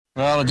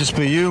Well, it'll just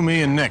be you,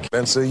 me, and Nick.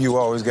 Spencer, you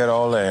always get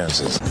all the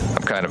answers.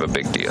 I'm kind of a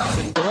big deal.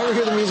 Whenever you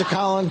hear the music,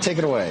 Colin, take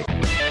it away.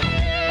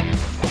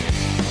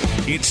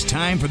 It's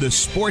time for the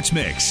Sports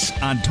Mix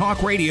on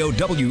Talk Radio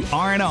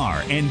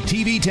WRNR and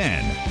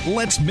TV10.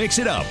 Let's mix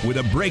it up with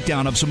a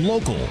breakdown of some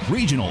local,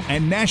 regional,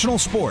 and national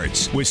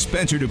sports with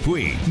Spencer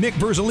Dupuis, Nick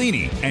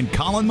Verzolini, and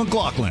Colin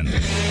McLaughlin.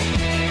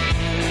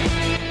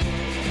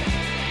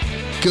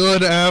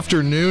 Good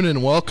afternoon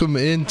and welcome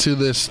into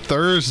this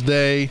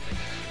Thursday,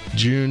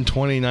 June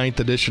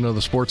 29th edition of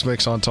the Sports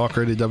Mix on Talk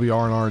Radio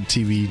WRNR and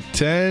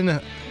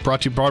TV10.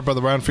 Brought to you by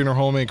the Brown Funeral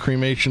Home and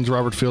Cremations,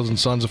 Robert Fields and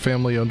Sons, a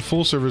family-owned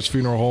full-service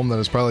funeral home that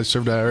has probably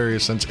served that area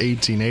since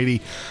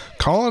 1880.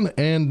 Colin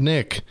and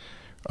Nick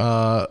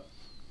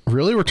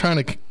really were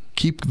trying to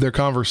keep their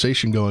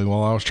conversation going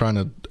while I was trying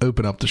to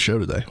open up the show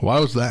today. Why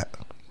was that?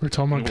 We're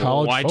talking about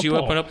college Why'd football.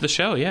 you open up the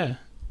show? Yeah.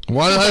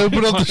 Why did I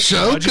open up the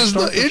show? Because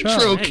the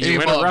intro Hey, came you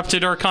up.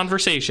 interrupted our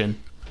conversation.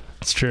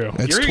 It's true.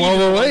 It's You're the one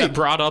 12:08. that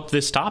brought up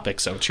this topic,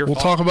 so it's your We'll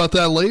fault. talk about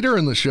that later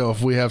in the show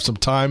if we have some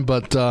time.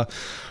 But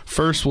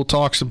first, we'll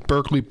talk some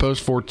Berkeley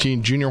Post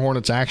 14 Junior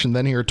Hornets action.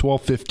 Then here at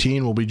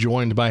 12:15, we'll be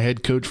joined by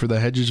head coach for the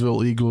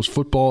Hedgesville Eagles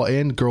football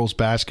and girls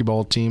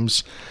basketball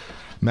teams,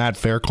 Matt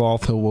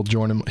Faircloth, who will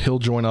join him. He'll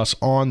join us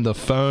on the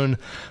phone.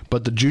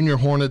 But the Junior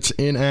Hornets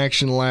in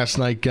action last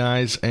night,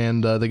 guys,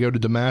 and they go to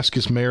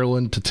Damascus,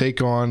 Maryland, to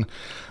take on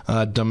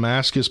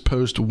Damascus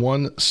Post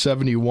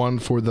 171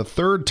 for the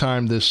third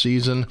time this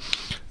season,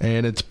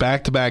 and it's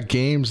back-to-back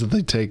games that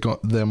they take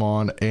them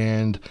on,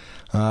 and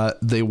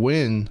they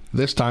win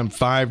this time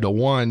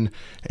 5-1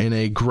 in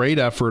a great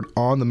effort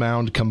on the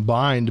mound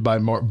combined by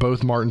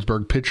both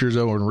Martinsburg pitchers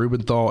Owen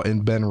Rubenthal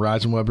and Ben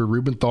Reisenweber.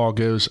 Rubenthal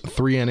goes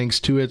 3 innings,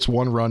 2 hits,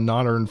 1 run,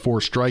 not earned,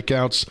 4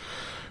 strikeouts.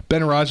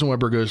 Ben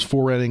Reisenweber goes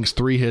 4 innings,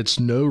 3 hits,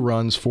 no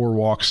runs, 4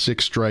 walks,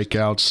 6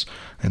 strikeouts,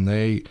 and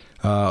they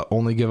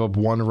only give up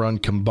 1 run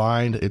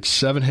combined. It's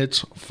 7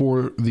 hits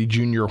for the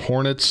Junior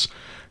Hornets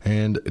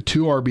and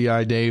 2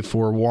 RBI day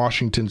for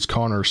Washington's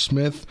Connor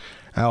Smith.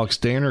 Alex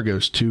Danner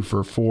goes 2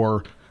 for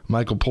 4.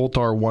 Michael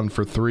Poltar 1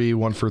 for 3.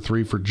 1 for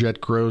 3 for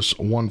Jet Gross.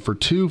 1 for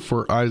 2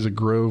 for Isaac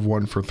Grove.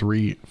 1 for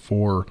 3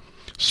 for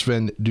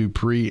Sven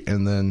Dupree.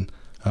 And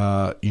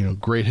then,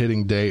 great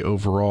hitting day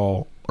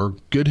overall, or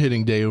good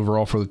hitting day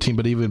overall for the team,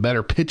 but even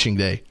better pitching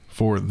day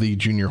for the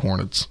Junior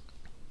Hornets.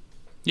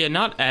 Yeah,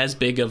 not as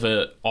big of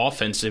an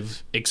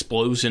offensive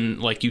explosion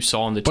like you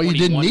saw in the 21 But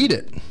you didn't need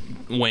it.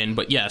 win.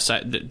 But yes,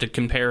 to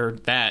compare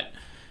that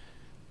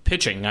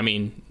pitching, I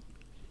mean,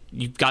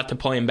 you've got to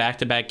play in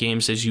back-to-back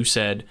games, as you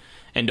said,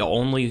 and to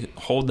only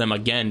hold them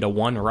again to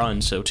 1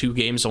 run, so 2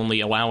 games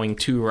only allowing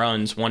 2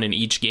 runs, 1 in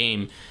each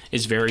game,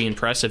 is very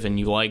impressive, and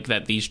you like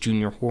that these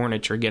Junior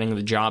Hornets are getting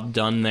the job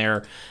done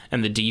there,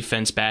 and the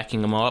defense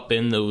backing them up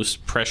in those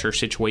pressure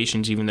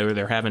situations, even though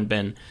there haven't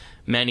been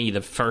many. The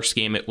first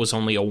game, it was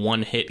only a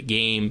 1-hit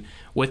game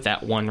with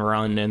that 1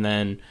 run, and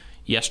then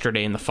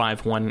yesterday in the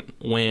 5-1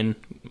 win,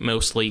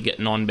 mostly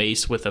getting on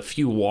base with a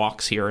few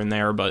walks here and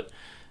there, but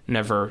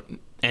never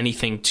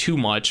anything too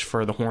much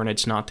for the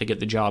Hornets not to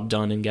get the job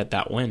done and get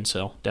that win.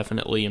 So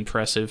definitely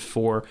impressive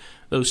for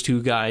those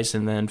 2 guys,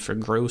 and then for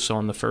Gross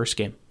on the first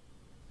game.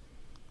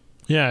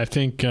 Yeah, I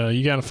think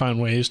you got to find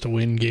ways to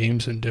win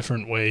games in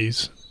different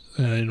ways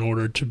in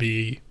order to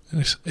be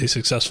a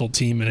successful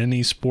team in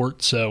any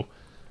sport. So,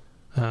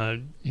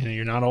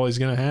 you're not always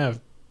going to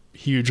have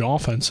huge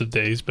offensive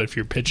days, but if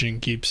your pitching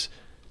keeps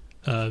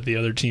the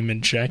other team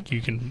in check, you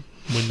can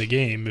win the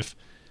game. If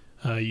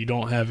you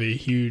don't have a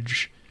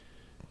huge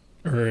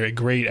or a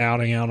great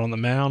outing out on the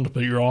mound,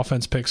 but your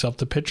offense picks up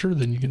the pitcher,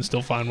 then you can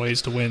still find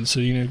ways to win. So,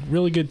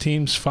 really good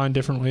teams find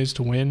different ways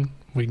to win.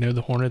 We know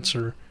the Hornets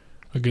are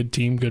a good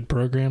team, good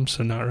program,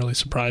 so not really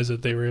surprised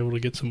that they were able to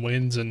get some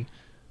wins and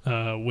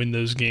win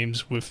those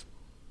games with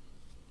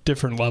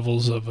different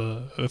levels of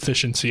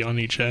efficiency on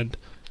each end.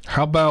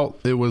 How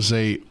about it was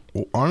a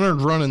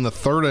unearned run in the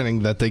 3rd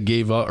inning that they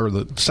gave up, or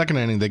the 2nd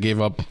inning they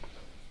gave up.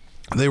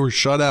 They were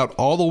shut out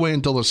all the way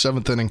until the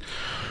 7th inning,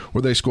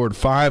 where they scored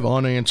 5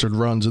 unanswered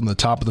runs in the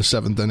top of the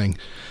 7th inning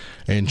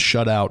and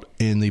shut out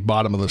in the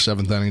bottom of the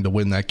 7th inning to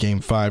win that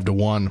game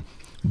 5-1.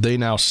 They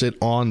now sit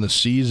on the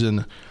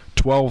season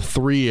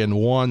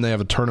 12-3-1. They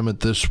have a tournament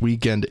this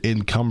weekend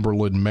in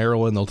Cumberland,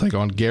 Maryland. They'll take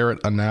on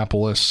Garrett,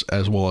 Annapolis,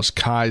 as well as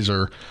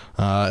Kaiser,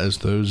 as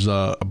those,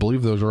 I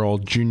believe those are all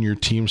junior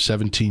teams,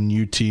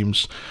 17U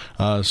teams.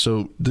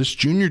 So this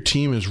junior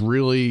team is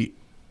really,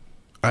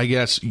 I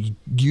guess,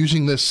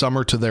 using this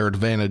summer to their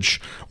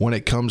advantage when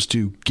it comes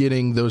to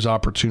getting those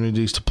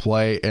opportunities to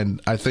play.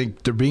 And I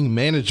think they're being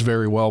managed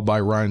very well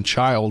by Ryan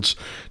Childs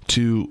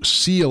to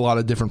see a lot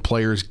of different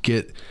players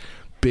get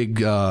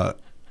big,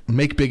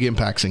 make big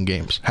impacts in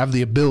games, have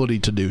the ability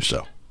to do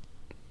so.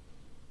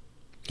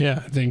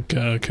 Yeah, I think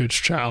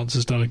Coach Childs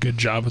has done a good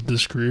job with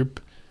this group.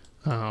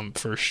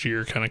 First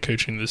year kind of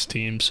coaching this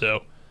team.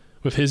 So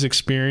with his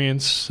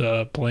experience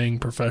playing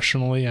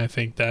professionally, I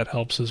think that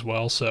helps as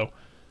well. So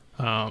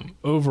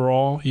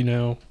overall,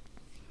 I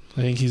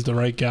think he's the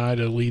right guy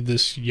to lead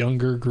this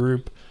younger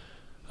group.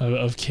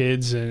 of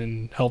kids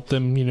and help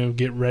them,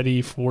 get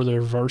ready for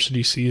their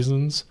varsity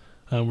seasons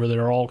where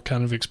they're all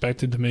kind of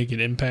expected to make an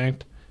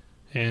impact.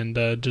 And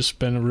just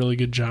been a really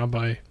good job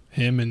by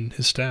him and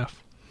his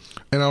staff.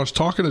 And I was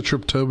talking to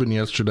Trip Tobin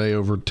yesterday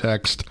over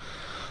text,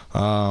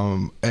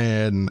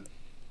 and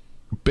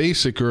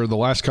the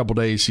last couple of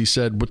days, he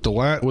said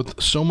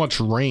with so much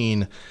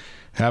rain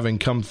having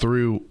come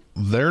through,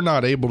 they're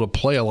not able to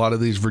play a lot of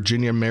these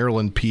Virginia,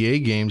 Maryland, PA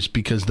games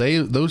because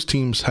those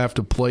teams have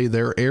to play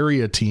their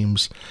area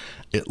teams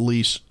at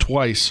least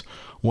twice.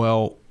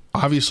 Well,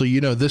 obviously,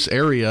 this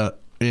area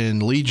in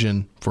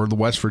Legion for the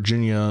West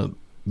Virginia,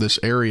 this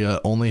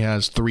area only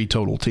has 3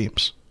 total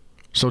teams.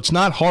 So it's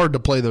not hard to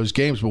play those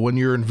games, but when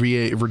you're in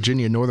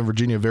Virginia, Northern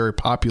Virginia, a very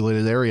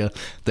populated area,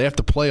 they have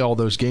to play all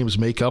those games,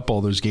 make up all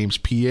those games.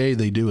 PA,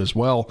 they do as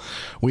well.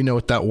 We know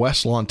with that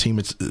West Lawn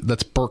team,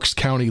 that's Berks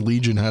County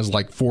Legion has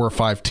like 4 or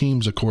 5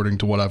 teams, according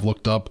to what I've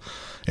looked up.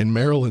 And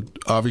Maryland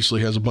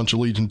obviously has a bunch of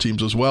Legion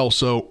teams as well.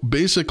 So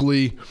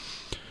basically,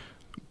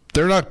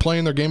 they're not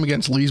playing their game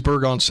against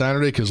Leesburg on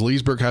Saturday because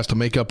Leesburg has to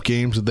make up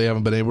games that they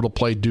haven't been able to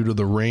play due to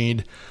the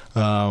rain.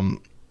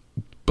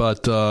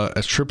 But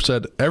as Tripp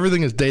said,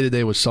 everything is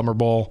day-to-day with summer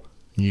ball.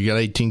 You got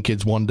 18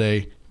 kids one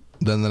day,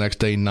 then the next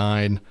day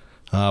 9.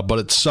 But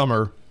it's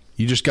summer.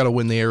 You just got to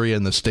win the area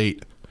and the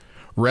state.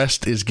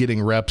 Rest is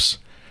getting reps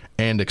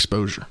and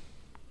exposure.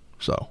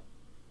 So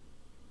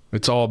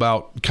it's all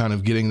about kind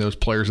of getting those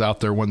players out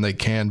there when they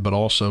can, but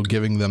also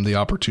giving them the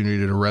opportunity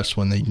to rest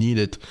when they need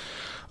it.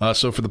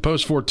 So for the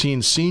Post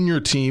 14 senior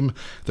team,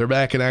 they're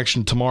back in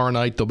action tomorrow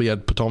night. They'll be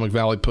at Potomac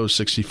Valley Post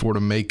 64 to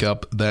make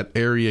up that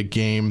area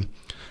game.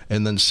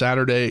 And then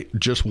Saturday,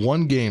 just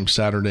one game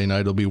Saturday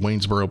night will be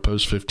Waynesboro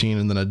Post 15,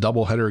 and then a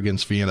doubleheader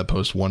against Vienna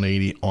Post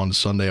 180 on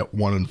Sunday at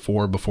 1 and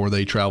 4 before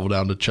they travel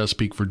down to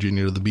Chesapeake,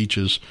 Virginia to the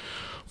beaches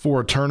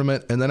for a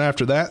tournament. And then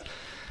after that,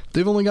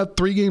 they've only got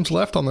 3 games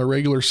left on their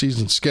regular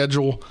season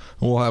schedule.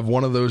 We'll have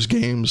one of those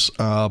games,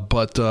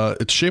 but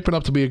it's shaping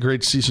up to be a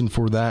great season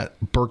for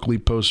that Berkeley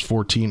Post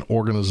 14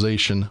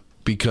 organization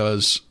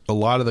because a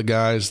lot of the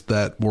guys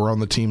that were on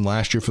the team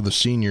last year for the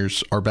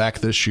seniors are back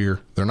this year.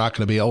 They're not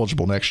going to be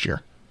eligible next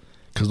year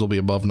because they'll be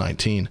above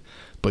 19.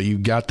 But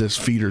you've got this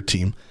feeder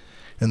team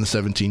and the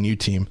 17U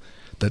team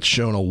that's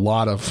shown a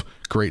lot of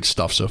great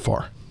stuff so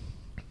far.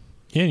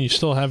 Yeah, and you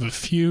still have a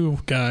few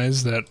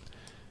guys that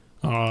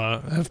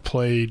have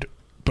played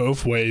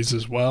both ways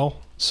as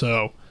well.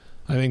 So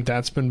I think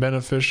that's been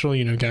beneficial.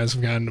 Guys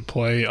have gotten to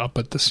play up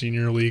at the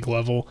senior league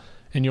level.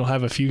 And you'll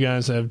have a few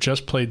guys that have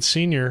just played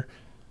senior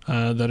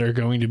that are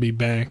going to be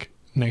back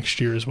next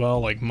year as well,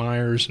 like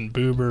Myers and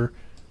Buber.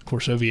 Of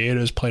course,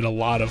 Oviedo's played a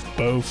lot of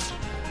both.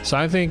 So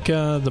I think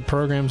the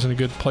program's in a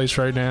good place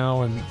right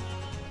now, and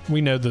we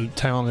know the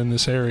talent in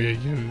this area.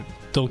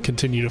 They'll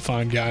continue to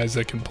find guys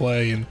that can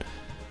play, and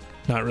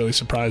not really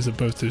surprised that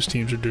both those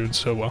teams are doing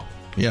so well.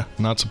 Yeah,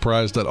 not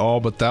surprised at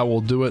all, but that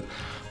will do it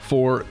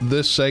for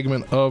this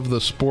segment of the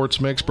Sports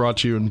Mix, brought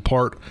to you in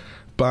part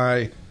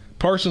by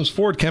Parsons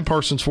Ford. Kent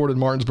Parsons Ford in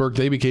Martinsburg.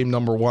 They became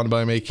number one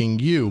by making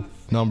you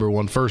number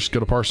one first. Go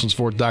to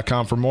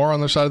ParsonsFord.com for more. On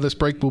the other side of this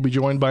break, we'll be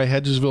joined by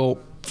Hedgesville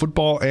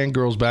football and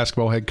girls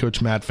basketball head coach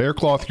Matt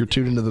Faircloth. You're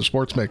tuned into the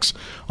Sports Mix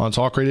on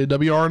Talk Radio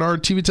WRNR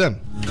TV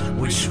 10.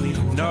 Wish we'd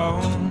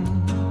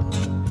known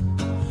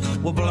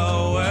we'll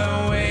blow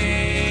away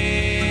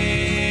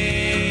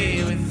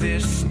with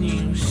this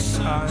new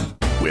sun.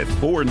 With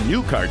 4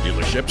 new car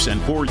dealerships and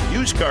 4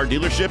 used car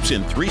dealerships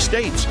in 3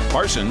 states,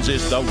 Parsons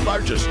is the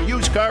largest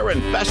used car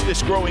and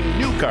fastest growing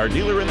new car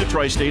dealer in the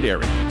tri-state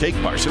area.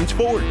 Take Parsons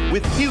Ford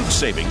with huge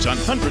savings on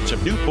hundreds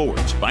of new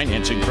Fords,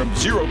 financing from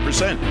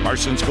 0%,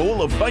 Parsons'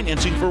 goal of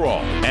financing for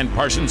all, and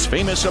Parsons'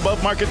 famous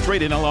above-market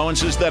trade-in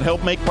allowances that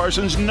help make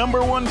Parsons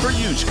number one for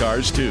used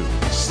cars, too.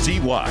 See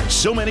why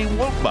so many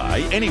won't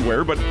buy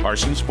anywhere but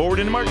Parsons Ford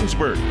in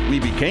Martinsburg. We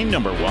became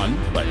number one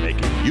by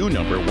making you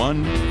number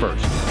one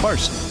first.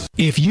 Parsons.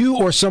 If you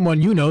or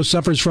someone you know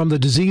suffers from the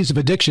disease of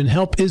addiction,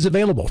 help is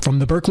available from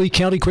the Berkeley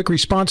County Quick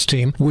Response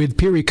Team with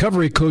peer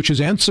recovery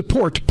coaches and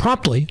support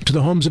promptly to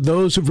the homes of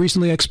those who've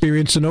recently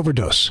experienced an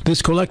overdose.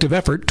 This collective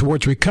effort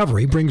towards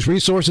recovery brings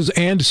resources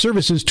and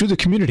services to the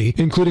community,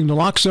 including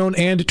naloxone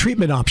and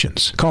treatment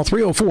options. Call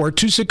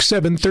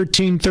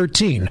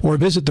 304-267-1313 or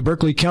visit the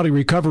Berkeley County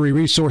Recovery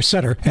Resource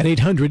Center at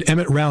 800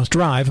 Emmett Rouse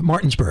Drive,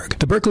 Martinsburg.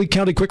 The Berkeley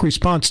County Quick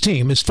Response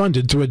Team is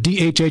funded through a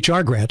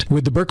DHHR grant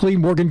with the Berkeley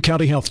Morgan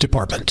County Health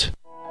Department.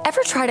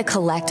 Ever try to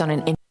collect on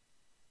an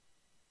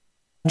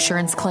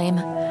insurance claim?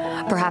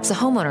 Perhaps a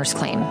homeowner's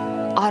claim,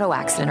 auto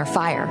accident, or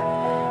fire.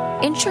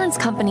 Insurance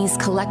companies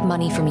collect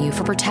money from you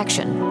for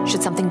protection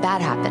should something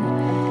bad happen.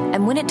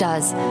 And when it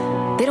does,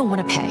 they don't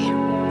want to pay,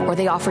 or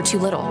they offer too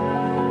little.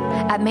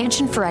 At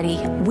Mansion Ferretti,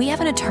 we have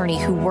an attorney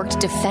who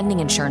worked defending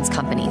insurance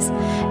companies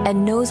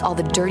and knows all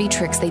the dirty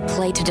tricks they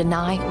play to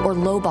deny or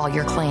lowball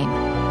your claim.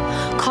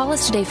 Call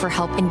us today for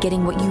help in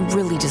getting what you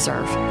really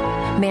deserve.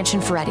 Mansion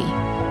Ferretti,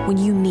 when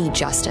you need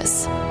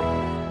justice.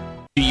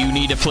 Do you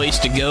need a place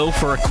to go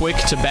for a quick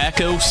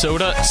tobacco,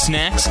 soda,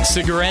 snacks,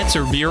 cigarettes,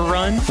 or beer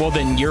run? Well,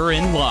 then you're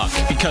in luck,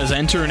 because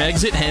Enter and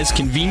Exit has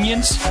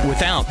convenience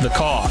without the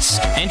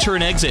cost. Enter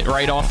and Exit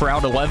right off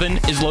Route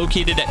 11 is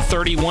located at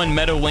 31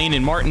 Meadow Lane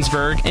in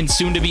Martinsburg and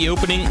soon to be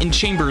opening in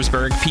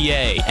Chambersburg,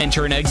 PA.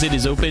 Enter and Exit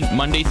is open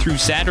Monday through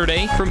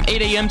Saturday from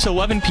 8 a.m. to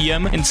 11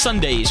 p.m. and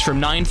Sundays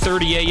from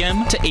 9:30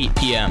 a.m. to 8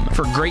 p.m.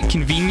 For great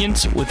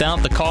convenience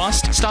without the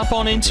cost, stop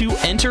on into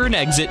Enter and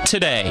Exit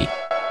today.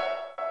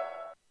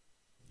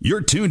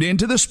 You're tuned in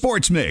to the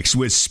Sports Mix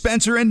with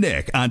Spencer and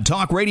Nick on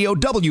Talk Radio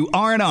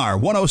WRNR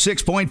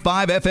 106.5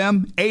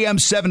 FM, AM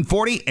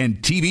 740,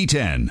 and TV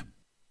 10.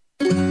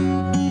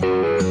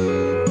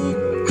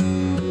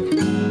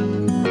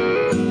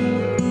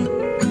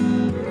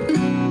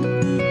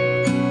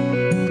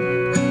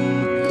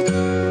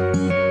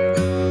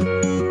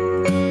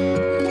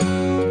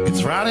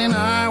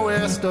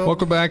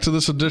 Welcome back to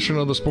this edition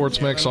of the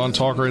Sports Mix on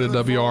Talk Radio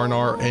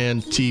WRNR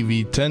and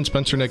TV 10.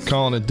 Spencer, Nick,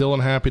 Colin, and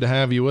Dylan, happy to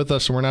have you with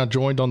us. And we're now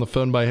joined on the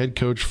phone by head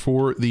coach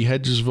for the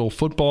Hedgesville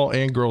football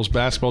and girls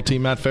basketball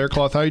team, Matt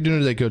Faircloth. How are you doing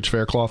today, Coach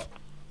Faircloth?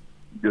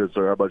 Good,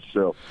 sir. How about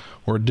yourself?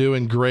 We're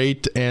doing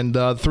great. And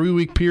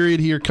 3-week period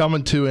here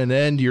coming to an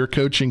end. You're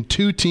coaching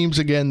 2 teams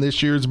again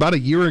this year. It's about a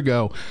year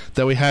ago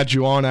that we had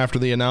you on after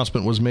the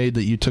announcement was made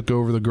that you took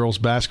over the girls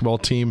basketball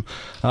team.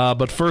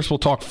 But first we'll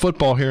talk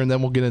football here, and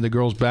then we'll get into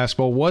girls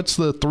basketball. What's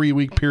the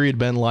 3-week period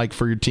been like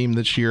for your team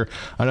this year?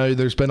 I know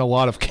there's been a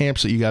lot of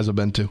camps that you guys have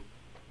been to.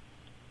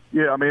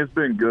 Yeah, I mean, it's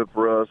been good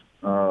for us.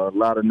 A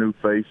lot of new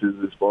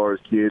faces as far as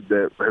kids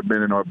that have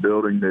been in our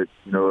building that,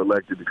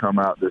 elected to come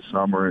out this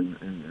summer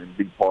and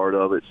be part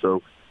of it.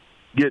 So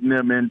getting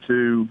them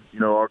into,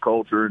 our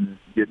culture and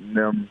getting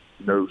them,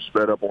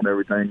 sped up on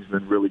everything has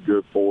been really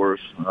good for us.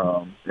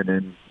 And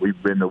then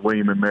we've been to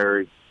William and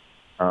Mary,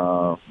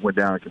 went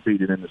down and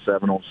competed in the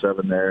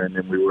 7-on-7 there, and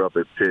then we were up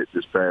at Pitt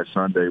this past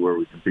Sunday where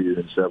we competed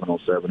in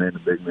 7-on-7 and the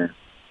big man.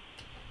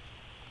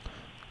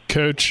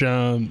 Coach,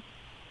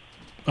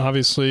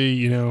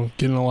 obviously,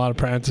 getting a lot of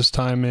practice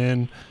time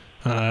in,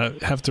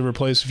 have to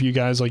replace a few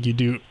guys like you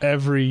do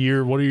every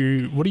year. What do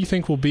you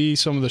think will be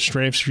some of the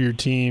strengths for your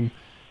team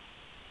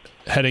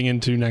heading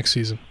into next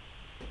season?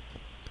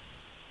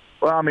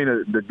 Well, I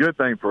mean, the good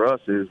thing for us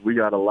is we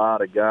got a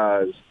lot of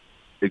guys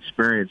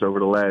experience over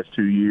the last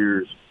 2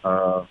 years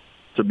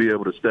to be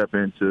able to step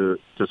into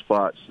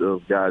spots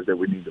of guys that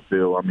we need to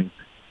fill. I mean,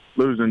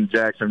 losing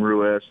Jackson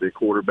Ruiz at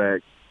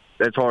quarterback,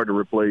 that's hard to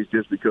replace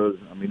just because,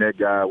 I mean, that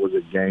guy was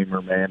a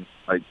gamer, man.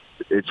 Like,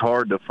 it's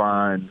hard to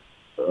find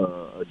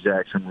a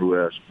Jackson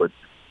Ruiz. But,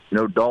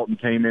 Dalton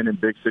came in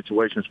big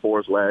situations for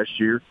us last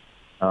year.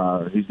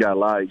 He's got a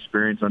lot of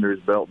experience under his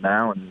belt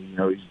now, and,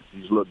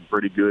 he's looking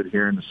pretty good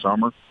here in the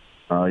summer.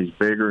 He's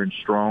bigger and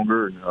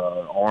stronger, and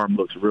arm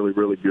looks really,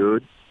 really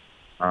good.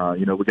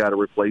 We got to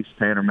replace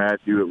Tanner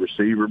Matthew at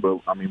receiver,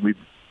 but, I mean,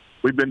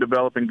 we've been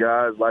developing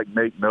guys like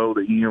Nate Noe,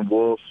 the Ian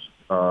Wolfs,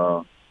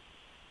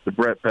 the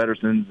Brett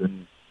Pedersons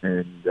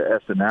and the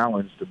Eston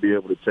Allens to be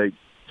able to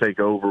take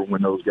over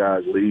when those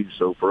guys leave.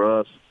 So for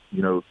us,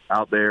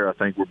 out there, I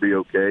think we'll be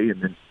okay.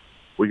 And then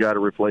we got to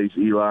replace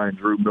Eli and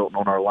Drew Milton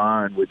on our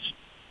line, which,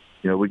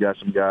 we got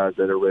some guys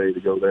that are ready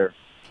to go there.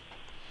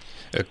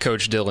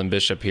 Coach Dylan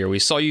Bishop here. We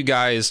saw you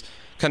guys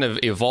kind of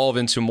evolve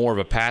into more of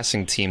a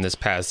passing team this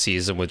past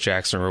season with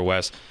Jackson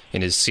Ruiz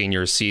in his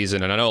senior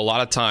season. And I know a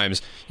lot of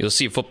times you'll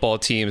see football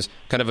teams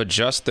kind of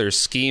adjust their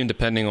scheme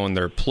depending on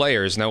their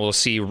players. Now we'll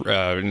see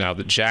now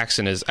that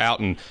Jackson is out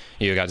and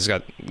you guys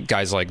got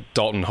guys like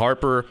Dalton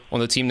Harper on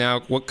the team now.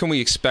 What can we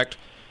expect?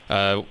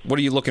 What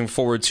are you looking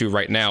forward to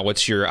right now?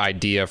 What's your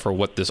idea for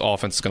what this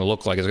offense is going to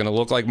look like? Is it going to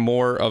look like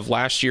more of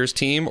last year's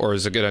team, or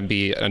is it going to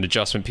be an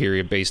adjustment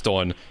period based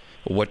on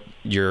what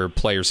your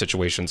player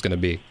situation is going to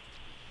be?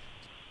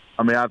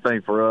 I mean, I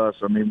think for us,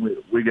 I mean,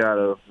 we got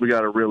a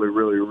really,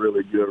 really,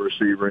 really good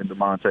receiver in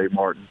DeMonte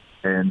Martin.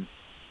 And,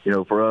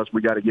 for us,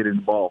 we got to get him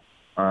the ball.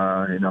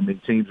 And, I mean,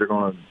 teams are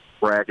going to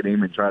bracket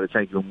him and try to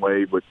take him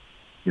away. But,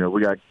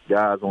 we got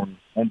guys on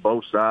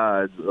both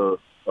sides of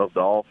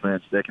the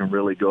offense that can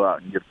really go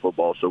out and get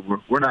football. So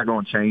we're not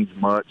going to change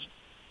much.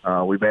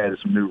 We've added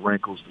some new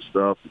wrinkles to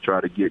stuff to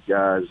try to get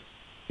guys,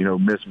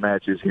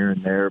 mismatches here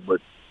and there. But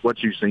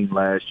what you've seen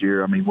last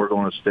year, I mean, we're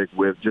going to stick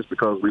with just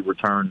because we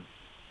return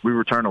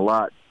a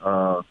lot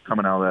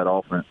coming out of that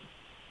offense.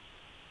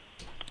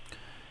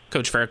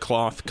 Coach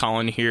Faircloth,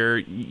 Colin here.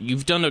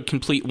 You've done a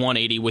complete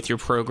 180 with your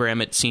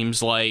program, it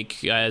seems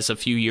like. As a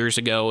few years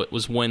ago, it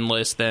was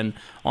winless, then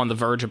on the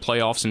verge of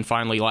playoffs, and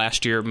finally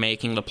last year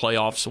making the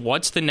playoffs.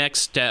 What's the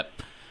next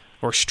step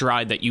or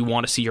stride that you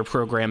want to see your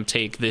program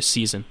take this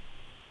season?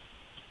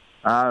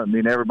 I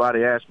mean,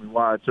 everybody asked me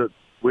why I took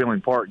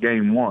Wheeling Park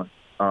game 1.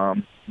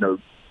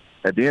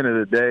 At the end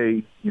of the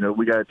day,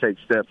 we got to take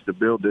steps to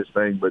build this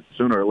thing, but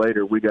sooner or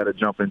later we got to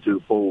jump into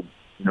the pool.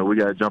 We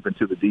got to jump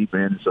into the deep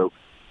end. So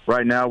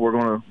right now we're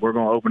going to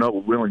open up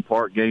with Wheeling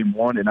Park game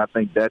 1, and I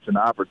think that's an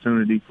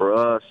opportunity for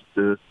us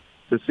to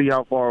see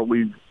how far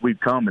we've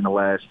come in the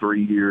last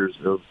 3 years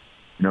of,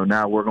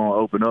 now we're going to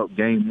open up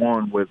game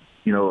 1 with,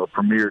 a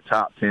premier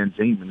top 10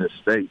 team in this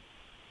state.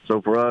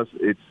 So for us,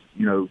 it's,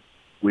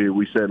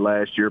 we said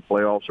last year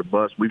playoffs or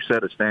bust. We've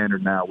set a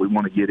standard now. We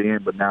want to get in,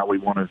 but now we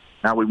want to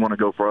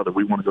go further.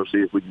 We want to go see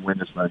if we can win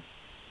this thing.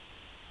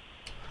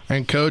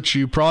 And, Coach,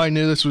 you probably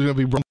knew this was going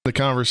to be the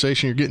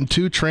conversation. You're getting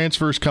 2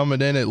 transfers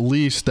coming in at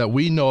least that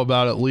we know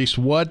about at least.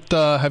 What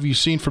have you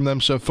seen from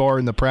them so far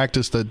in the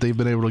practice that they've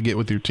been able to get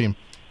with your team?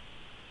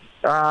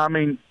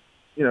 Aiden,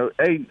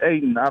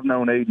 I've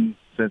known Aiden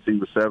since he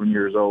was 7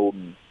 years old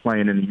and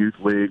playing in the youth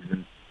leagues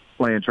and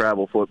playing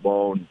travel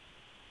football. And,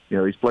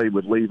 he's played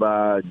with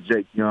Levi and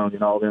Jake Young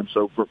and all them.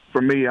 So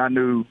for me,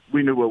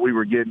 we knew what we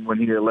were getting when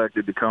he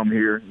elected to come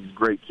here. He's a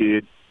great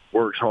kid.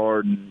 Works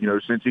hard, and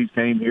since he's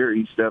came here,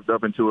 he stepped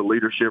up into a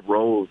leadership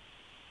role.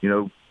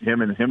 Him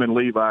and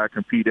Levi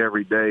compete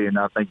every day, and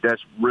I think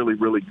that's really,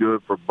 really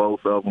good for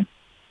both of them.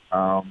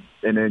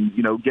 And then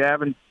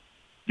Gavin's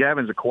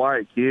a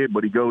quiet kid,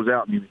 but he goes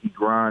out and he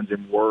grinds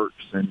and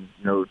works, and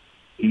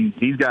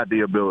he's got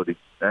the ability.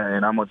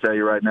 And I'm gonna tell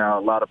you right now,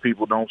 a lot of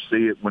people don't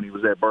see it when he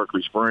was at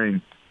Berkeley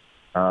Springs.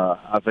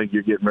 I think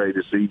you're getting ready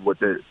to see what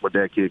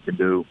that kid can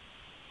do.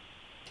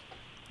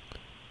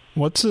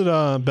 What's it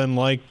been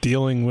like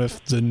dealing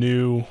with the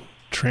new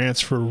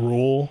transfer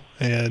rule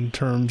in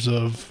terms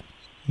of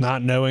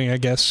not knowing, I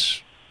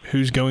guess,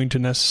 who's going to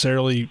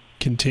necessarily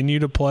continue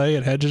to play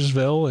at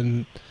Hedgesville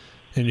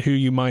and who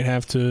you might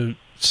have to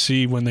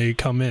see when they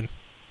come in?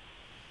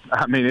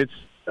 I mean,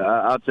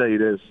 I'll tell you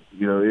this,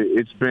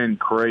 it's been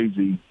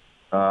crazy.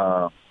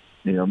 Me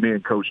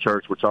and Coach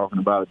Church were talking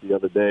about it the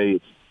other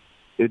day.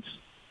 It's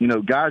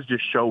guys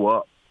just show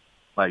up.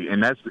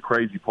 And that's the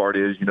crazy part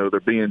is, they're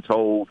being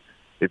told,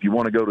 if you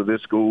want to go to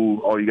this school,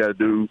 all you got to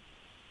do,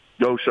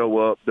 go show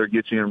up. They'll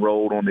get you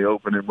enrolled on the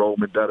open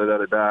enrollment,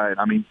 da-da-da-da-da. And,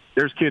 I mean,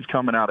 there's kids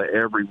coming out of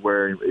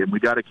everywhere, and we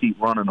got to keep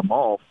running them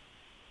off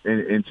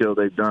until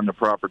they've done the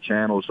proper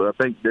channels. So I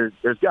think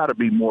there's got to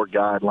be more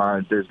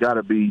guidelines. There's got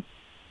to be,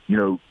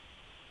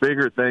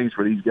 bigger things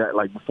for these guys.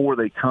 Like, before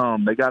they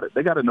come, they got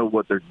to know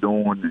what they're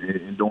doing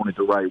and doing it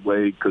the right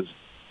way because,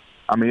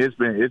 I mean,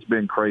 it's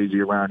been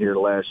crazy around here the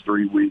last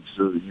 3 weeks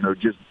of,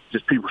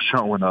 just people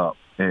showing up.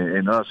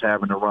 And us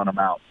having to run them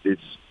out,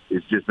 it's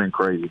just been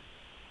crazy.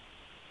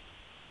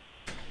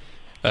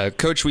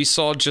 Coach, we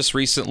saw just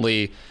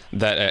recently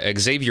that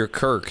Xavier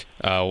Kirk,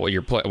 one of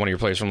your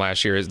players from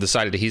last year, has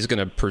decided that he's going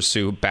to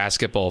pursue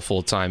basketball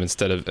full time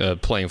instead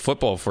of playing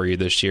football for you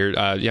this year. Do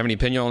you have any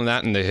opinion on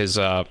that and his,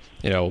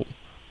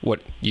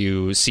 what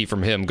you see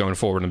from him going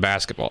forward in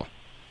basketball?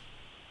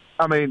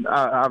 I mean,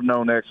 I've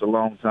known X a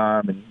long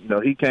time,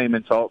 and he came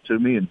and talked to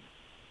me, and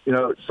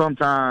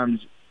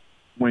sometimes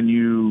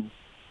when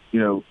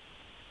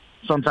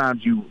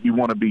sometimes you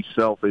want to be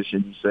selfish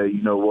and you say,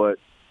 you know what,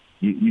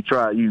 you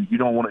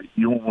don't want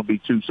to be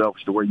too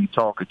selfish to where you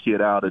talk a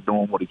kid out of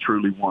doing what he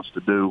truly wants to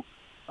do.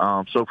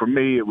 So for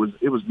me, it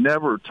was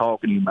never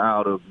talking him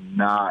out of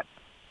not,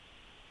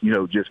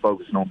 just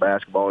focusing on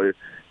basketball.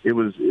 It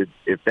was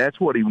if that's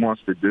what he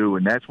wants to do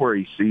and that's where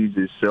he sees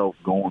himself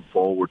going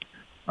forward.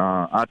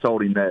 I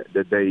told him that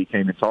the day he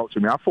came and talked to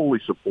me, I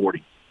fully support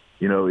him.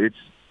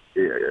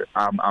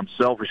 I'm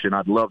selfish, and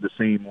I'd love to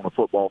see him on a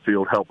football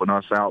field helping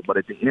us out. But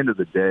at the end of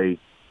the day,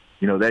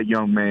 that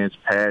young man's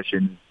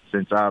passion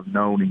since I've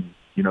known him,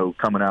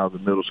 coming out of the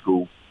middle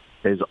school,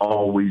 has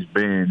always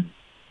been,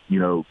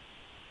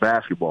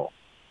 basketball.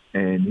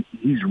 And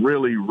he's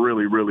really,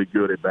 really, really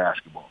good at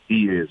basketball.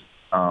 He is.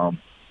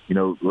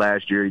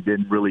 Last year he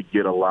didn't really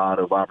get a lot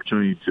of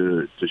opportunity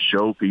to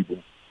show people.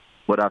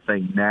 But I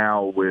think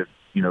now with,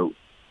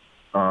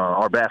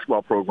 our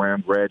basketball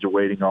program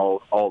graduating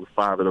all the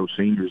 5 of those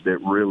seniors that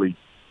really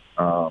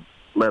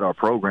led our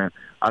program,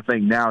 I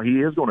think now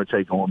he is going to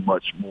take on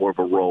much more of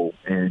a role,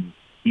 and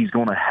he's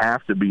going to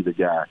have to be the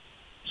guy.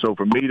 So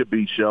for me to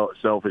be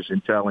selfish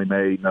and tell him,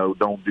 hey, no,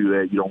 don't do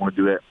that, you don't want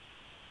to do that,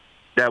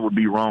 that would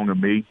be wrong of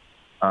me,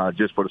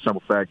 just for the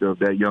simple fact of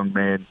that young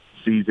man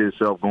sees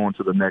himself going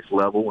to the next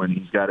level, and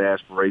he's got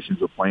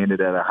aspirations of playing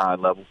it at a high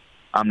level.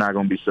 I'm not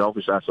going to be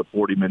selfish. I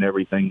support him in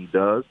everything he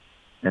does.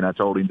 And I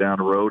told him down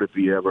the road, if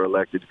he ever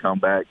elected to come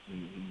back,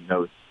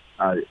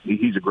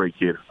 he's a great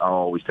kid. I'll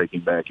always take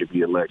him back if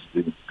he elects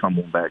to come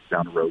on back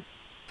down the road.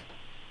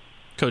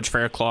 Coach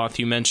Faircloth,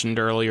 you mentioned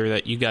earlier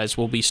that you guys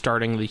will be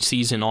starting the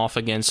season off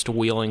against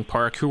Wheeling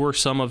Park. Who are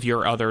some of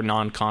your other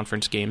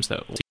non-conference games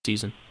that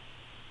season?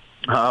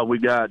 We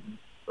got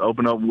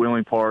open up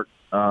Wheeling Park,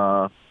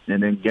 and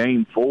then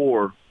Game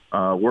 4,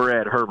 we're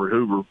at Herbert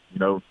Hoover.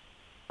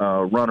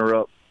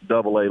 Runner-up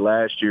AA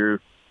last year.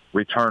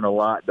 Return a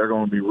lot. They're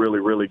going to be really,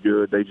 really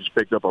good. They just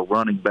picked up a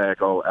running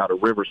back out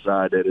of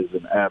Riverside that is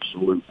an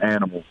absolute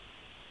animal.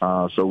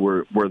 So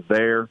we're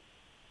there.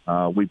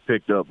 We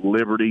picked up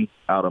Liberty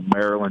out of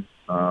Maryland,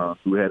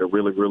 who had a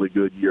really, really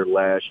good year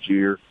last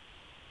year.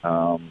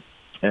 And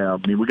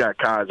we got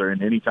Kaiser,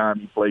 and anytime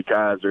you play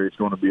Kaiser, it's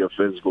going to be a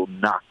physical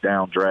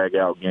knockdown,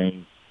 drag-out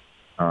game.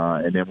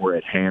 And then we're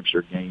at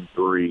Hampshire, Game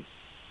 3,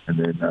 and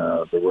then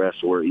the rest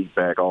we're eat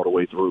back all the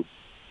way through.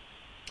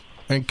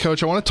 And,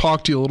 Coach, I want to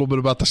talk to you a little bit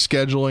about the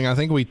scheduling. I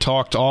think we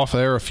talked off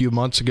air a few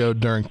months ago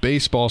during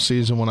baseball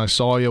season when I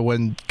saw you,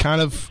 when kind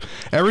of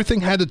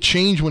everything had to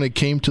change when it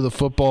came to the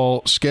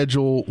football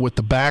schedule with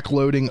the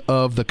backloading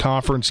of the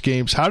conference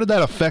games. How did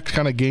that affect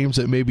kind of games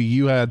that maybe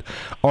you had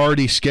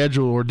already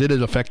scheduled, or did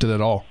it affect it at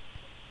all?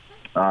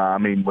 I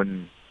mean,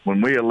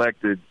 when we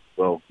elected,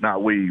 well,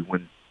 not we,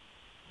 when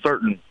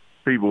certain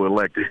people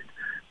elected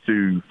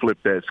to flip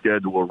that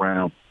schedule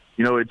around,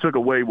 you know, it took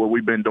away what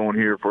we've been doing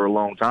here for a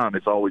long time.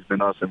 It's always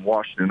been us in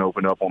Washington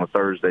open up on a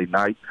Thursday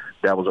night.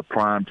 That was a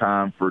prime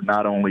time for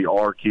not only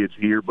our kids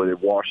here, but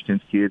at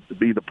Washington's kids to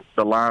be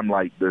the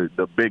limelight,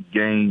 the big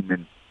game.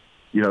 And,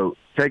 you know,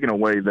 taking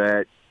away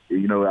that,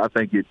 you know, I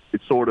think it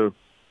sort of,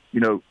 you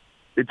know,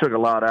 it took a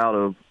lot out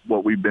of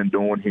what we've been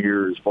doing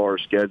here as far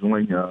as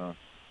scheduling.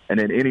 And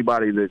then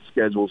anybody that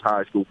schedules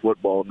high school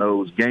football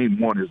knows game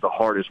one is the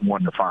hardest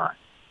one to find.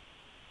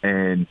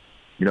 And,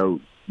 you know,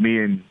 me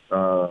and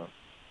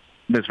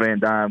Miss Van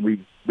Dyne,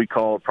 we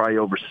called probably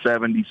over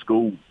 70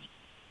 schools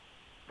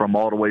from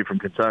all the way from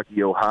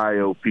Kentucky,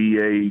 Ohio,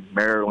 PA,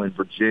 Maryland,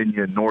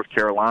 Virginia, North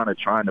Carolina,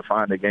 trying to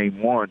find a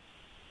game one.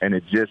 And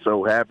it just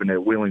so happened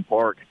that Wheeling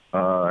Park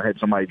had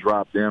somebody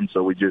drop them,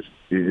 so it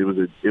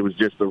was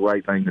just the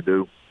right thing to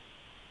do.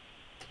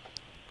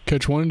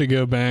 Coach, wanted to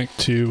go back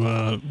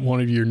to one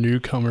of your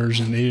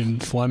newcomers,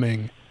 Aiden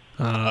Fleming.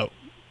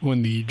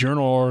 When the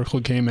Journal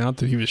article came out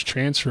that he was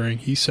transferring,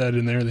 he said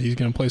in there that he's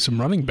going to play some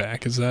running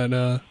back. Is that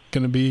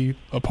going to be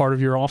a part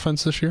of your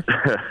offense this year?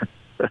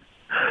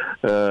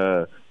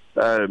 This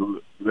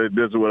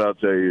is what I'll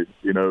tell you.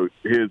 You know,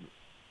 his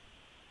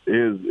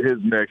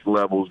next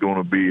level is going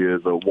to be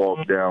as a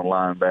walk-down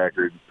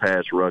linebacker,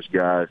 pass rush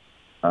guy.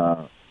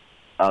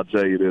 I'll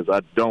tell you this, I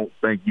don't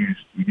think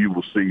you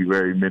will see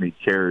very many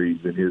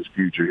carries in his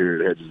future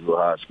here at Hedgesville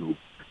High School.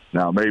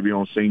 Now, maybe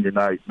on senior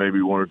night,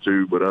 maybe one or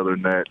two, but other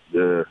than that,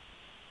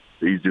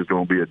 he's just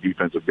going to be a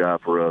defensive guy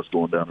for us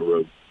going down the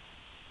road.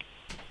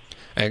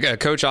 And,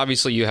 Coach,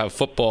 obviously you have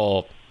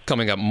football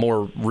coming up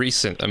more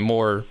recent and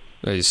more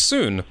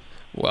soon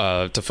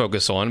to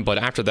focus on, but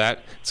after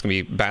that, it's going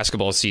to be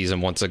basketball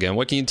season once again.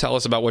 What can you tell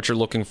us about what you're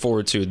looking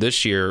forward to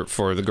this year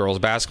for the girls'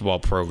 basketball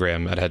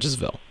program at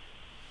Hedgesville?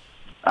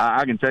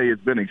 I can tell you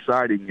it's been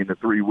exciting in the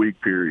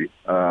 3-week period.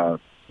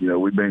 You know,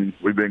 we've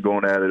been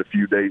going at it a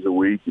few days a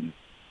week, and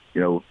you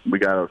know, we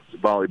got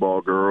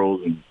volleyball girls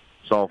and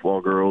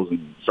softball girls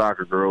and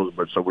soccer girls,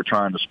 but so we're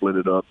trying to split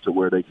it up to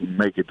where they can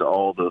make it to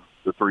all the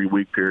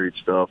 3-week period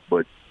stuff.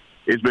 But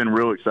it's been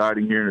real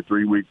exciting here in the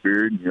 3-week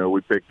period. You know, we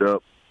picked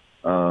up,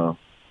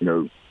 you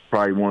know,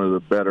 probably one of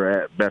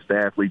the best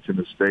athletes in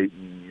the state,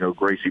 and, you know,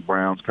 Gracie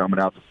Brown's coming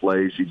out to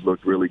play. She's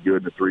looked really good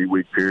in the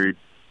 3-week period.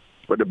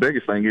 But the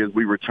biggest thing is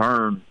we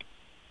return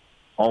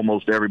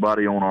almost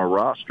everybody on our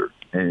roster.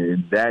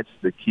 And that's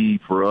the key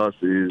for us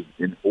is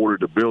in order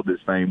to build this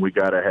thing, we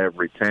got to have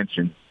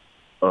retention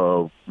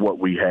of what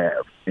we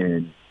have.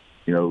 And,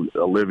 you know,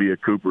 Olivia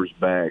Cooper's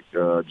back,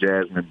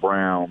 Jasmine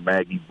Brown,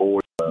 Maggie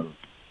Boyd,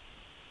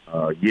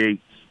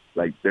 Yates.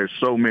 Like, there's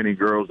so many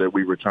girls that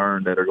we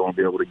return that are going to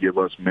be able to give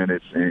us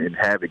minutes and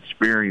have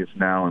experience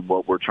now in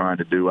what we're trying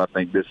to do. I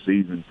think this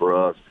season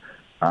for us,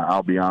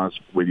 I'll be honest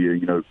with you,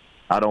 you know,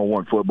 I don't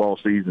want football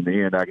season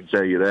to end, I can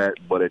tell you that.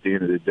 But at the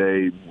end of the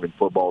day, when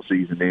football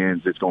season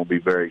ends, it's going to be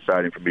very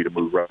exciting for me to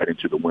move right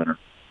into the winter.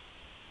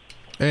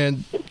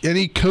 And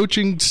any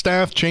coaching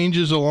staff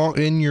changes along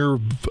in your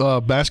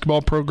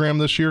basketball program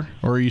this year,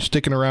 or are you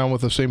sticking around with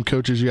the same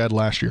coaches you had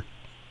last year?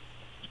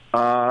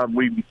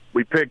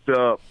 We picked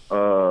up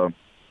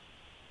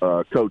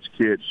Coach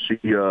Kitts.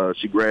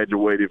 She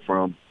graduated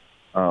from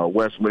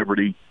West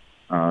Liberty.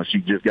 She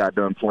just got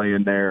done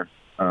playing there.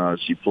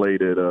 She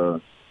played at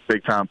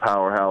big-time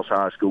powerhouse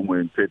high school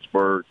in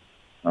Pittsburgh.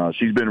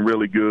 She's been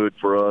really good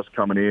for us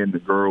coming in. The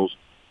girls,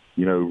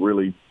 you know,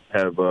 really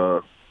have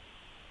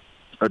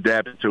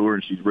adapted to her,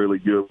 and she's really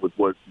good with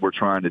what we're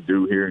trying to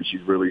do here. And she's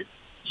really,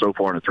 so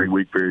far in a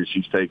 3-week period,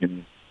 she's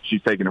taken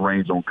the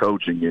reins on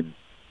coaching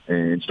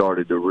and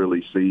started to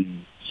really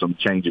see some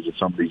changes in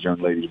some of these young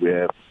ladies we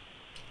have.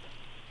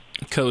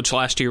 Coach,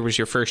 last year was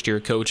your first year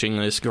coaching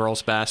this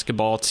girls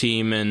basketball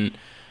team, and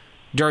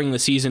during the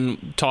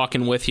season,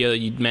 talking with you,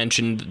 you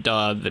mentioned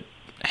that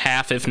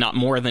half, if not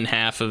more than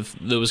half, of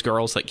those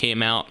girls that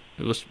came out,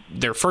 it was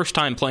their first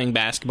time playing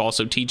basketball,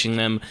 so teaching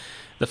them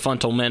the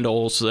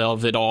fundamentals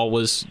of it all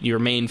was your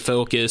main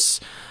focus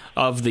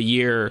of the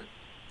year.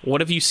 What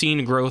have you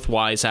seen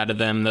growth-wise out of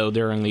them, though,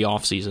 during the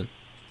off-season?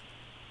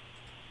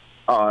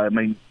 I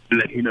mean,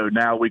 you know,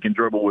 now we can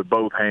dribble with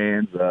both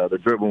hands. They're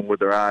dribbling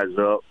with their eyes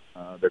up.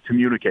 They're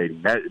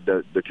communicating.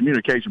 The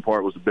communication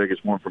part was the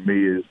biggest one for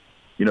me is,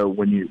 you know,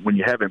 when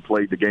you haven't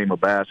played the game of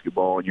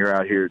basketball and you're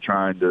out here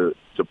trying to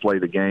play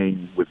the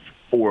game with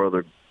four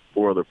other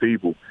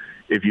people,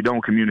 if you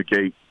don't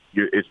communicate,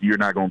 you're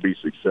not going to be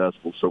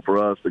successful. So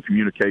for us, the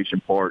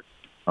communication part,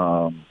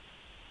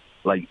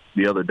 like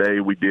the other day,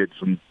 we did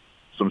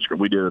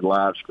we did a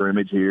live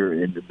scrimmage here,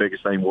 and the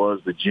biggest thing was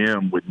the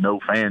gym with no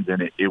fans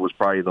in it. It was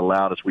probably the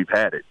loudest we've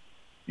had it.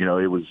 You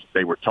know,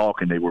 they were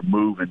talking, they were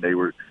moving, they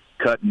were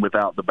cutting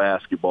without the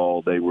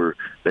basketball. They were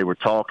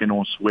talking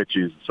on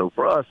switches. So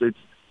for us, it's,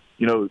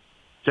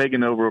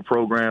 taking over a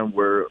program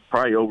where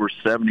probably over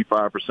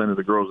 75% of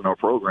the girls in our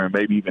program,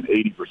 maybe even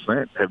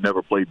 80%, have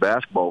never played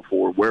basketball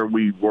before. Where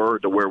we were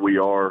to where we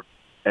are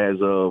as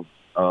of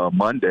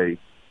Monday,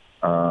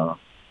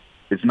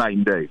 it's night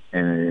and day.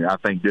 And I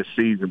think this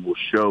season will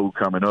show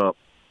coming up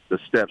the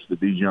steps that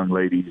these young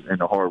ladies and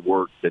the hard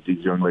work that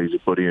these young ladies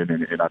have put in,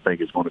 and I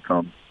think it's going to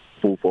come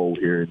full fold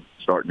here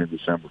starting in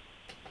December.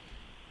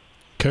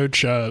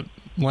 Coach,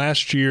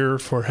 last year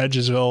for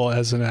Hedgesville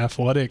as an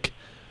athletic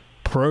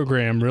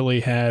program really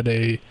had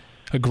a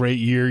great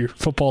year.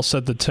 Football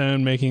set the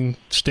tone, making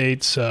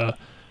states.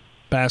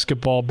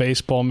 Basketball,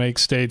 baseball make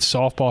states.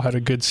 Softball had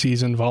a good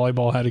season.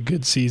 Volleyball had a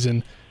good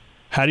season.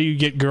 How do you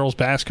get girls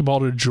basketball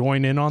to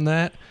join in on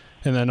that?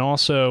 And then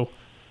also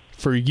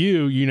for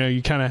you,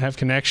 you kind of have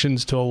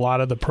connections to a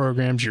lot of the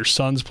programs. Your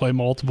sons play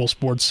multiple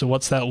sports. So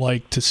what's that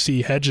like to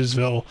see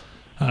Hedgesville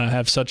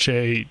have such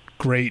a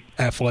great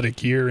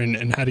athletic year,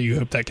 and how do you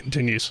hope that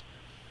continues?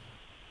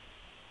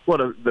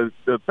 Well,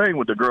 the thing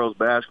with the girls'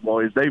 basketball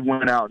is they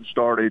went out and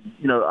started,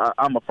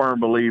 I'm a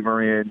firm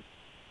believer in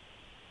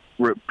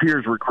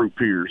peers recruit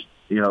peers,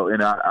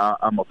 and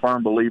I'm a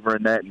firm believer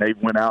in that, and they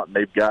went out and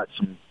they've got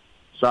some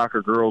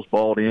soccer girls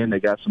balled in. They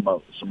got some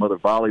other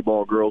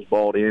volleyball girls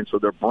balled in, so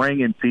they're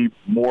bringing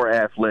more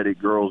athletic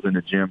girls in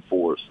the gym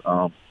for us.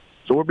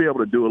 So we'll be able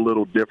to do a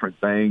little different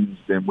things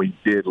than we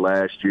did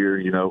last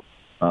year,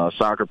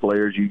 Soccer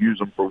players, you use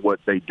them for what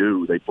they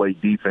do. They play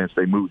defense.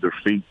 They move their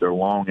feet. They're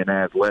long and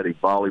athletic.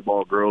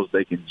 Volleyball girls,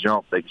 they can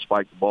jump. They can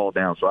spike the ball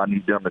down. So I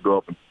need them to go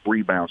up and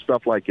rebound,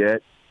 stuff like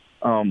that.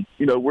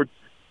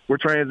 We're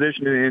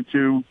transitioning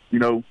into,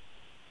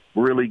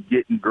 really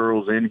getting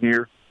girls in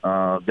here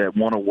that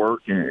want to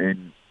work.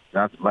 And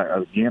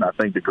again, I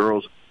think the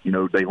girls,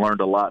 they learned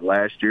a lot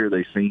last year.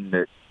 They seen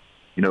that,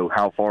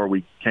 how far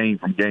we came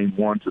from game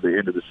one to the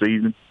end of the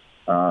season.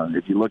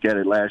 If you look at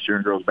it last year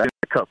in girls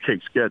basketball,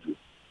 cupcake schedule.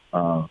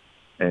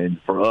 And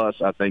for us,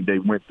 I think they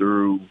went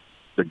through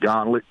the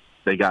gauntlet.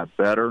 They got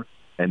better.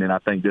 And then I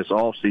think this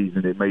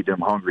offseason, it made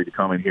them hungry to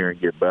come in here and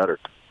get better.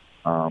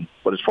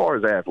 But as far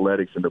as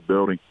athletics in the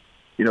building,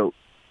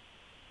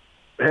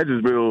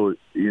 Hedgesville,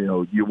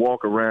 you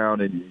walk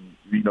around and,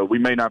 we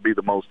may not be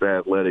the most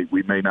athletic.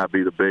 We may not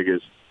be the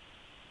biggest.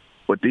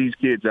 But these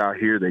kids out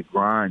here, they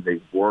grind,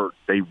 they work,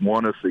 they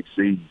want to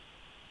succeed.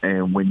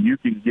 And when you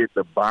can get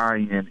the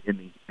buy-in in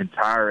the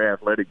entire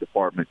athletic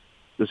department,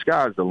 the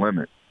sky's the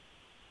limit.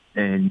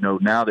 And,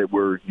 now that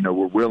we're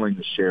willing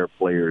to share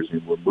players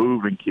and we're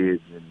moving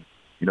kids and,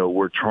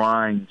 we're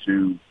trying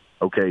to,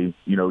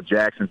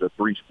 Jackson's a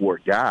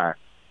three-sport guy.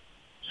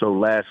 So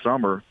last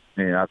summer,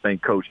 and I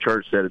think Coach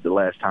Church said it the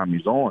last time he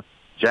was on,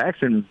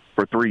 Jackson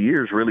for 3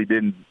 years really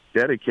didn't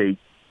dedicate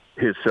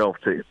himself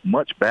to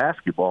much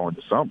basketball in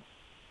the summer.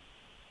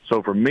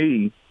 So for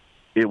me,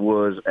 it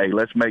was, hey,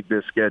 let's make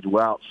this schedule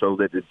out so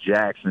that the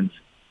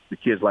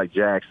kids like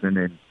Jackson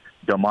and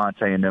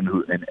DeMonte and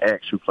them and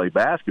X who play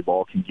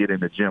basketball can get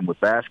in the gym with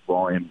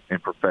basketball and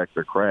perfect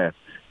their craft.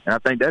 And I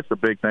think that's the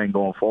big thing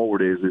going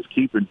forward is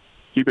keeping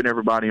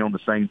everybody on the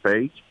same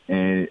page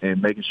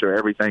and making sure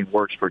everything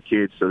works for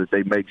kids so that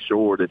they make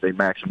sure that they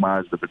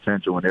maximize the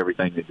potential in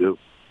everything they do.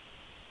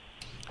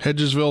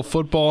 Hedgesville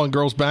football and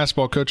girls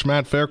basketball coach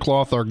Matt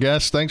Faircloth, our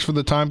guest. Thanks for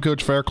the time,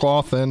 Coach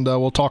Faircloth, and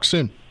we'll talk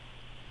soon.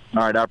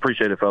 All right, I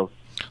appreciate it, fellas.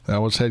 That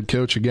was head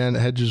coach again,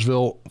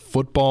 Hedgesville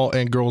football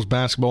and girls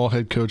basketball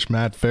head coach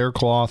Matt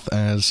Faircloth,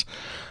 as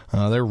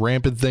they're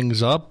ramping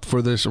things up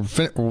for this.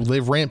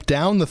 They've ramped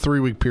down the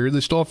 3-week period.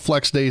 They still have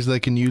flex days they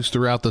can use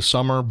throughout the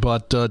summer,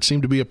 but it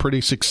seemed to be a pretty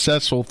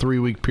successful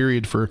 3-week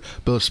period for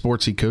both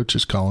sportsy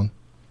coaches, Colin.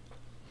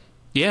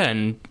 Yeah,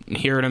 and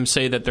hearing them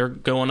say that they're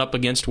going up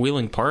against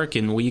Wheeling Park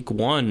in week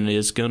 1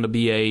 is going to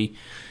be a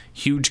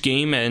huge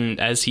game, and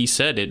as he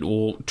said, it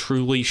will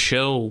truly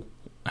show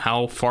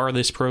how far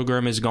this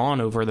program has gone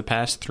over the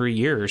past 3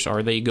 years.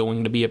 Are they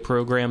going to be a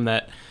program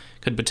that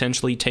could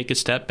potentially take a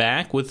step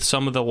back with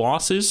some of the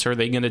losses? Are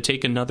they going to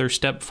take another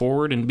step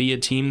forward and be a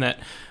team that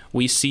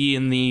we see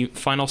in the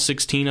final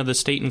 16 of the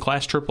state in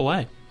Class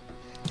AAA?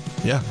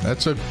 Yeah,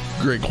 that's a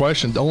great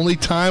question. Only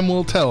time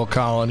will tell,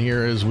 Colin,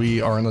 here as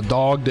we are in the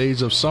dog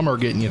days of summer,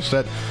 getting you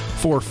set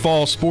for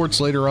fall sports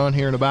later on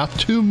here in about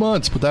 2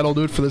 months. But that'll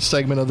do it for this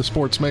segment of the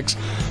Sports Mix,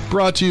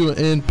 brought to you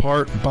in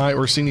part by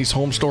Orsini's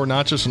Home Store,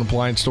 not just an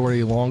appliance store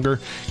any longer.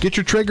 Get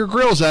your Traeger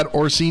grills at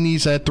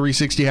Orsini's at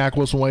 360 Hack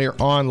Wilson Way or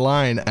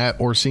online at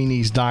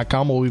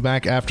Orsinis.com. We'll be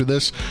back after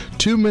this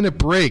 2-minute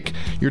break.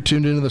 You're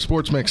tuned into the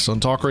Sports Mix on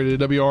Talk Radio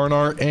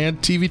WRNR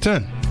and TV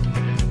 10.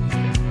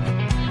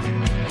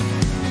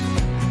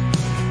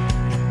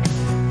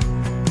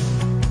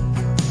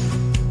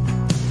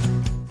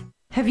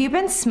 Have you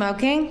been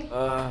smoking?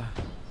 I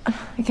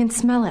can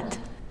smell it.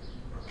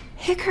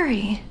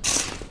 Hickory.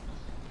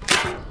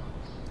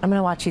 I'm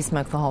gonna watch you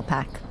smoke the whole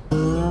pack.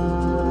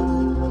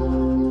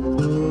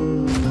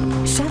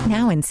 Shop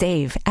now and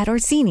save at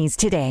Orsini's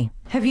today.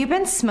 Have you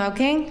been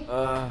smoking?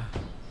 I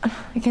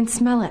can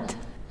smell it.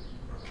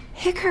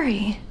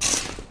 Hickory.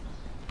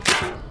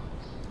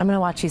 I'm going to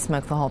watch you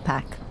smoke the whole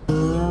pack.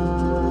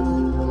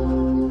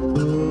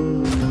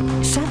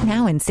 Shop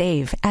now and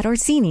save at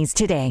Orsini's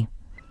today.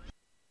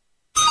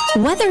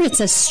 Whether it's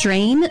a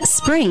strain,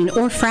 sprain,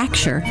 or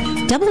fracture,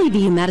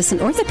 WVU Medicine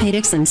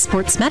Orthopedics and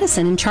Sports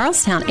Medicine in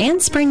Charlestown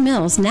and Spring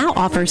Mills now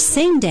offers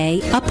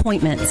same-day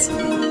appointments.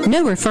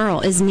 No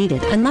referral is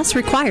needed unless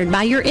required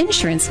by your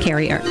insurance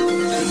carrier.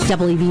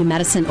 WVU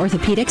Medicine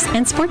Orthopedics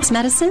and Sports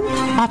Medicine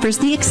offers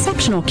the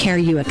exceptional care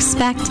you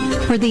expect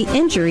for the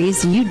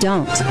injuries you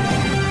don't.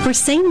 For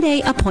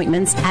same-day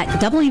appointments at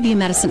WVU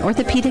Medicine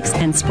Orthopedics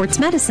and Sports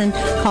Medicine,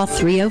 call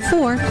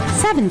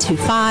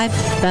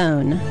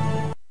 304-725-BONE.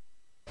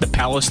 The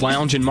Palace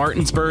Lounge in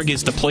Martinsburg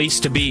is the place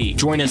to be.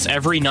 Join us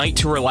every night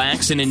to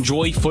relax and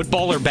enjoy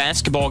football or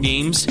basketball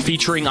games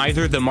featuring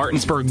either the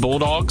Martinsburg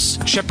Bulldogs,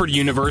 Shepherd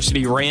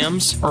University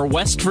Rams, or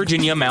West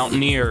Virginia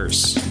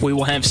Mountaineers. We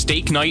will have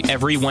steak night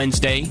every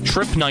Wednesday,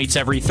 trip nights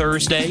every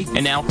Thursday,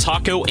 and now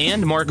taco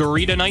and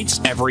margarita nights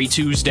every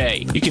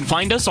Tuesday. You can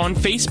find us on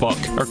Facebook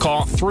or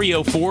call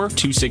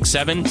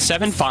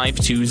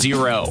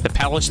 304-267-7520. The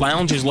Palace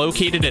Lounge is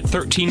located at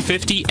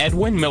 1350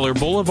 Edwin Miller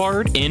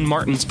Boulevard in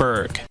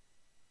Martinsburg.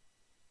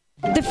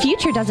 The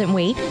future doesn't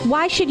wait.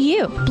 Why should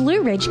you?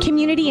 Blue Ridge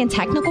Community and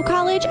Technical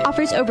College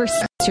offers over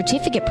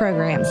certificate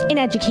programs in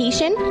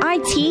education,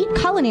 IT,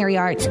 culinary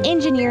arts,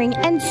 engineering,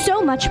 and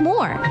so much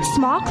more.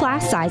 Small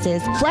class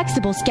sizes,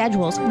 flexible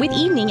schedules with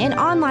evening and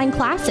online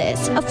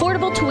classes,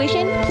 affordable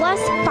tuition, plus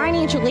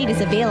financial aid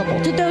is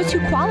available to those who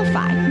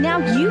qualify. Now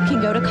you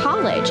can go to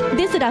college.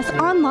 Visit us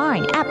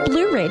online at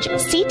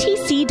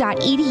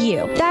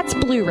blueridgectc.edu. That's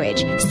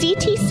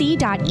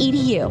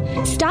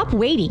blueridgectc.edu. Stop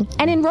waiting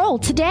and enroll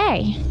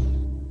today.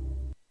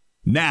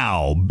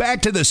 Now,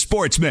 back to the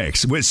Sports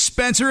Mix with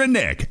Spencer and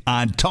Nick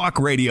on Talk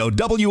Radio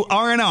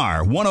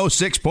WRNR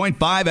 106.5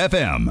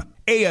 FM,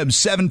 AM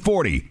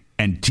 740,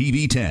 and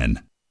TV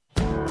 10.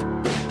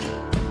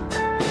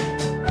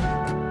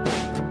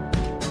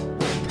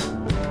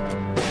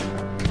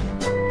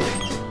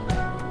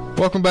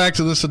 Welcome back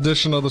to this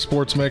edition of the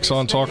Sports Mix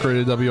on Talk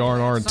Radio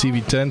WRNR and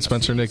TV 10.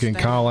 Spencer, Nick, and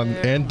Colin,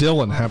 and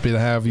Dylan, happy to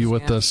have you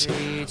with us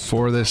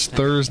for this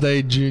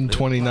Thursday, June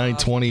 29,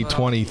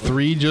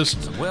 2023. Just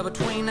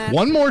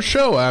one more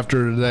show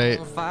after today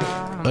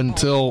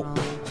until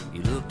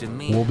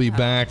we'll be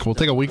back. We'll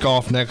take a week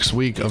off next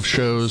week of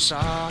shows.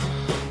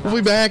 We'll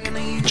be back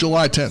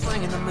July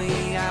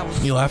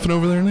 10th. You laughing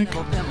over there, Nick?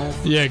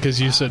 Yeah, because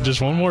you said just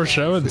one more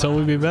show until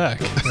we be back.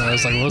 And I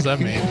was like, what does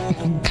that mean?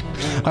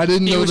 I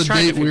didn't know the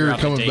date we were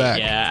coming back.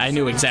 Yeah, I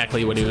knew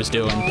exactly what he was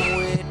doing.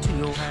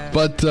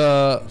 But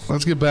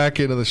let's get back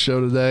into the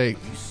show today.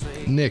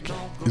 Nick,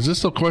 is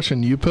this the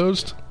question you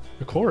posed?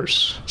 Of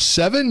course.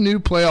 7 new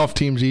playoff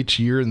teams each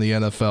year in the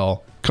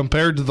NFL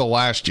compared to the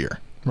last year.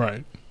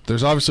 Right.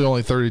 There's obviously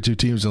only 32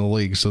 teams in the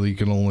league, so you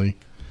can only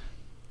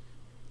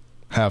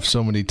have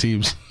so many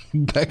teams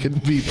that can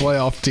be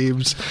playoff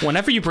teams.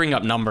 Whenever you bring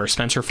up numbers,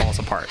 Spencer falls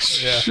apart.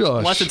 Yeah. Shush.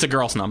 Unless it's a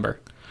girl's number.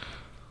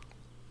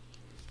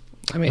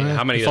 I mean,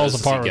 how many falls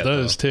of those apart with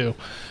those too?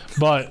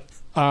 But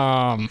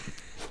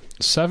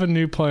 7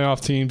 new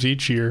playoff teams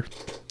each year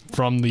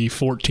from the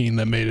 14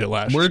 that made it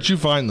last year. Where'd you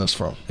find this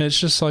from? It's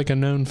just like a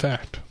known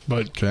fact.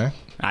 But okay,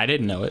 I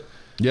didn't know it.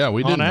 Yeah,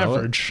 we didn't know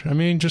average. I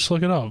mean, just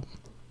look it up.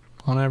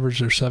 On average,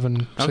 there's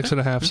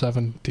 6.5,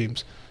 7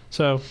 teams.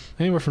 So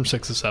anywhere from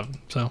 6 to 7.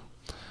 So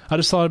I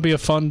just thought it'd be a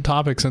fun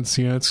topic since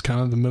it's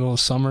kind of the middle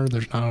of summer.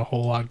 There's not a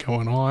whole lot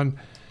going on.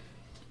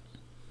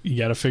 You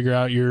got to figure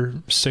out your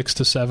 6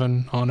 to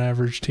 7 on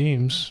average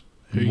teams.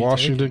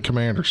 Washington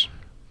Commanders.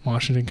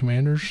 Washington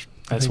Commanders.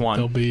 That's one.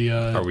 They'll be.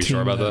 Are we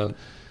sure about that?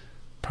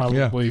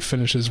 Probably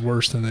finishes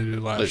worse than they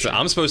did last year.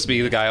 I'm supposed to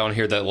be the guy on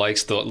here that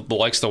likes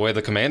the way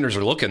the Commanders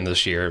are looking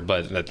this year,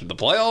 but the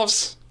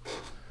playoffs.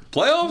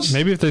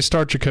 Maybe if they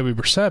start Jacoby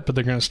Brissett, but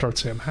they're going to start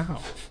Sam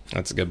Howell.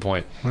 That's a good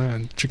point.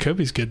 Man,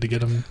 Jacoby's good to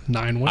get him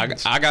 9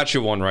 wins. I got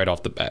you one right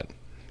off the bat.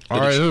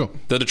 Who?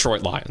 The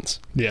Detroit Lions.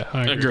 Yeah,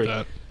 I agree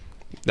with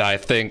that. I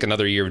think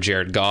another year of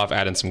Jared Goff,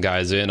 adding some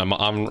guys in.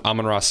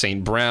 Amon-Ra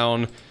St.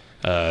 Brown.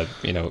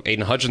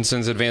 Aiden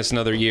Hutchinson's advanced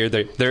another year.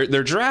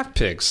 Their draft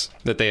picks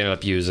that they ended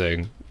up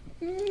using,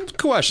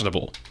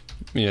 questionable.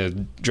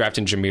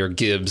 Drafting Jahmyr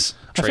Gibbs.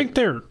 I think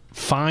they're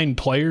fine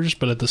players,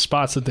 but at the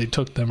spots that they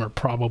took them are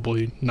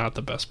probably not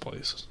the best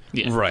places.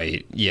 Yeah.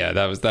 Right. Yeah,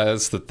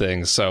 that's the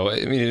thing. So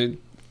I mean,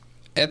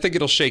 I think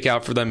it'll shake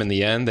out for them in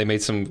the end. They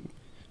made some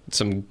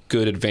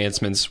good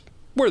advancements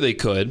where they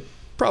could.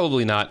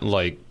 Probably not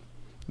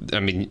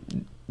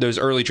those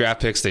early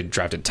draft picks, they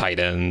drafted tight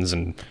ends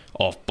and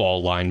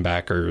off-ball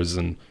linebackers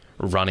and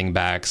running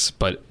backs.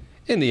 But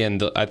in the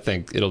end, I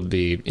think it'll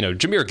be,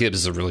 Jahmyr Gibbs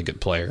is a really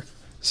good player.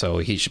 So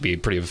he should be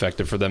pretty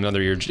effective for them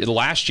another year.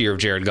 Last year of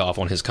Jared Goff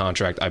on his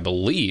contract, I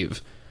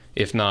believe,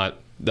 if not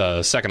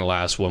the second to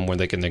last one, where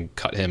they can then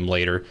cut him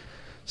later.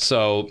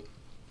 So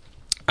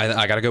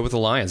I got to go with the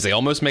Lions. They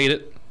almost made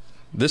it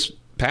this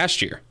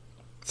past year.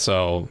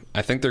 So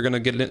I think they're going to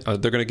get it.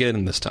 They're going to get it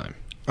in this time.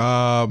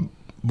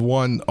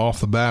 One off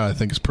the bat, I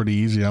think is pretty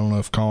easy. I don't know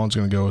if Colin's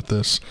going to go with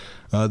this.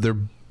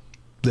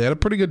 They had a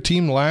pretty good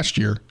team last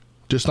year.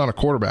 just not a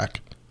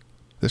quarterback.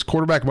 This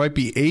quarterback might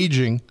be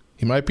aging.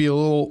 He might be a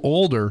little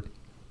older,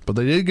 but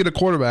they did get a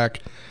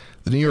quarterback.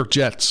 The New York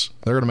Jets,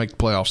 they're going to make the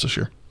playoffs this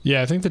year.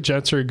 Yeah, I think the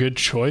Jets are a good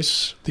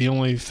choice. The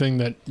only thing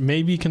that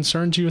maybe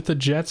concerns you with the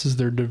Jets is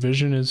their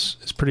division is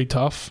pretty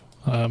tough.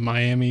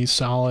 Miami's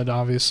solid,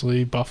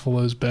 obviously.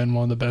 Buffalo's been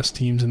one of the best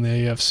teams in the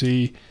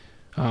AFC.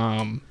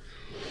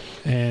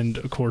 And,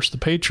 of course, the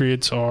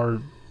Patriots are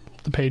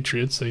the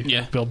Patriots. They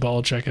Bill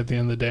Belichick at the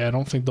end of the day. I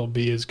don't think they'll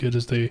be as good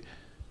as they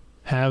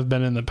have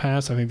been in the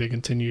past. I think they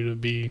continue to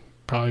be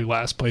probably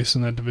last place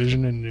in that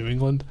division in New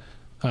England.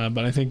 But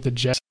I think the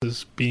Jets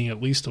as being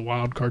at least a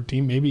wild card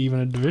team, maybe even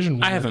a division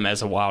winner. I have them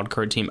as a wild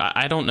card team.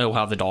 I don't know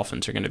how the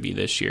Dolphins are going to be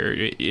this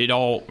year. It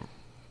all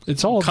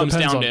comes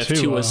down to if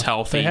Tua's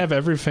healthy. They have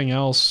everything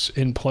else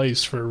in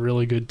place for a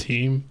really good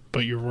team,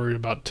 but you're worried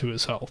about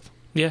Tua's health.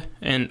 Yeah,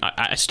 and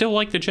I still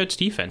like the Jets'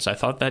 defense. I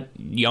thought that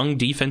young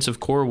defensive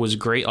core was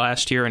great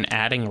last year, and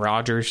adding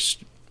Rodgers,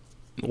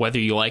 whether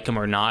you like him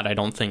or not, I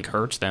don't think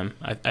hurts them.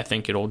 I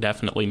think it'll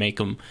definitely make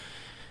them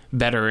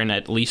better in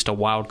at least a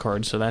wild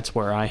card, so that's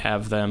where I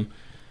have them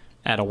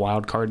at a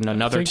wild card. And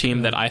another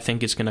team that I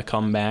think is going to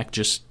come back,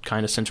 just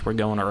kind of since we're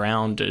going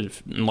around,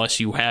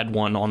 unless you had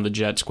one on the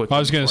Jets quickly. I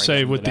was going to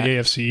say with the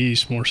AFC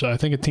East more so, I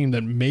think a team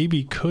that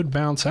maybe could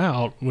bounce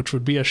out, which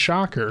would be a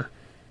shocker,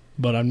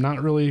 but I'm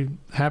not really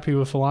happy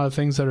with a lot of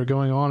things that are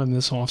going on in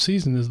this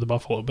offseason, is the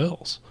Buffalo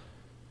Bills.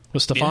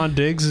 With Stephon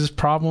Diggs'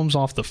 problems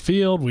off the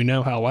field, we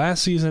know how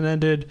last season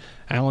ended.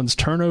 Allen's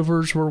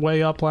turnovers were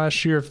way up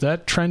last year. If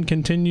that trend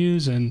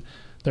continues and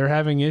they're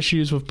having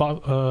issues with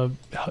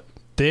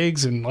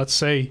Diggs, and let's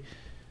say,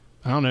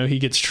 I don't know, he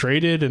gets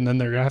traded and then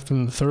they're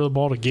having to throw the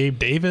ball to Gabe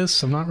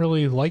Davis, I'm not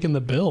really liking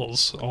the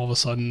Bills all of a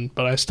sudden,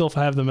 but I still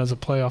have them as a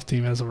playoff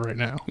team as of right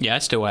now. Yeah, I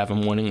still have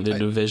them winning the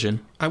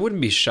division. I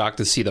wouldn't be shocked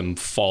to see them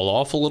fall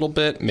off a little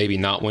bit, maybe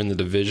not win the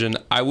division.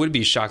 I would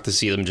be shocked to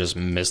see them just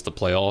miss the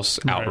playoffs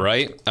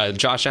outright.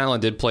 Josh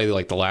Allen did play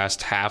like the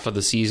last half of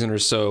the season or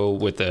so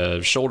with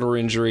a shoulder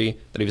injury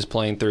that he was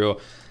playing through.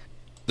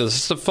 The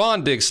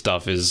Stephon Diggs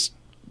stuff is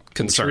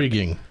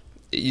concerning.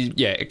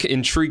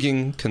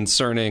 Intriguing,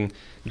 concerning.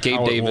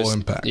 Gabe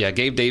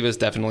Davis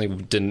definitely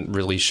didn't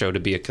really show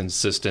to be a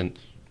consistent,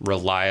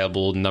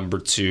 reliable number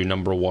 2,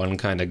 number 1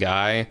 kind of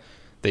guy.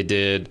 They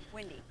did,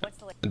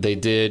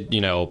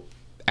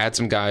 add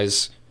some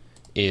guys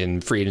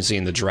in free agency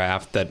in the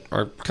draft that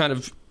are kind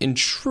of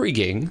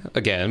intriguing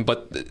again,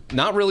 but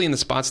not really in the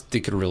spots that they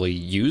could really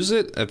use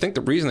it. I think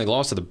the reason they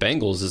lost to the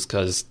Bengals is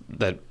because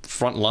that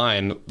front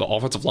line, the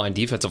offensive line,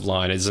 defensive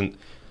line, isn't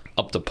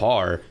up to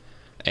par.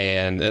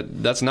 And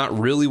that's not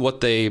really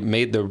what they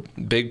made the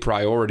big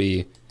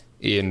priority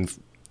in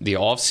the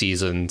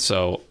offseason.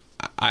 So,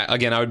 I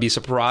would be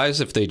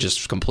surprised if they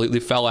just completely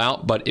fell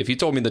out. But if you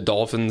told me the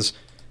Dolphins,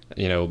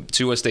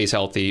 Tua stays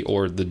healthy,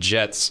 or the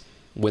Jets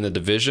win the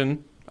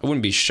division, I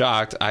wouldn't be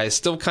shocked. I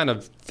still kind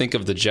of think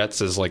of the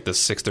Jets as like the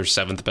 6th or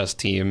 7th best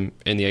team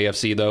in the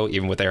AFC, though,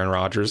 even with Aaron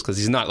Rodgers, because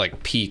he's not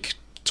like peak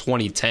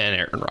 2010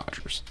 Aaron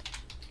Rodgers.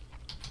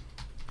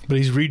 But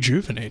he's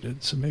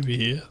rejuvenated, so maybe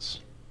he is.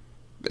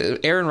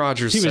 Aaron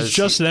Rodgers was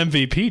just an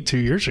MVP 2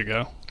 years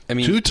ago. I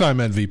mean, 2-time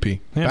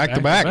MVP. Back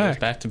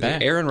to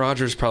back. Aaron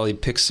Rodgers probably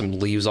picks some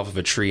leaves off of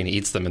a tree and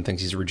eats them and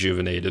thinks he's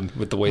rejuvenated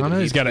with the way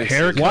that he's got a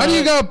haircut. Why do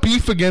you got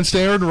beef against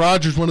Aaron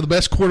Rodgers, one of the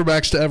best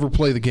quarterbacks to ever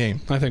play the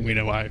game? I think we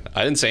know why.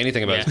 I didn't say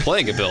anything about his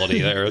playing ability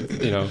there,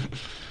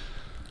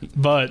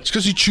 But it's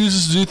because he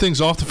chooses to do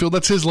things off the field.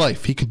 That's his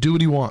life. He can do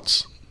what he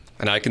wants.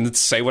 And I can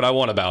say what I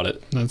want about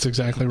it. That's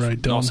exactly right.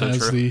 Dylan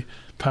has the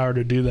power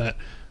to do that.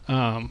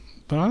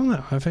 But I don't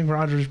know. I think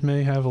Rodgers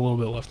may have a little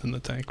bit left in the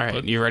tank. All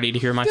right, you ready to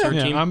hear my third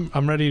team?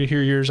 I'm ready to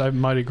hear yours. I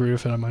might agree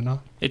with it. I might not.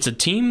 It's a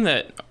team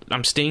that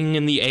I'm staying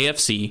in the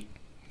AFC.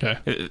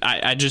 Okay.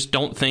 I just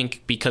don't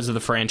think, because of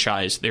the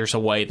franchise, there's a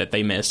way that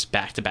they miss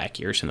back-to-back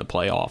years in the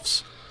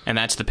playoffs. And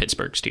that's the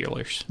Pittsburgh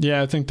Steelers.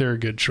 Yeah, I think they're a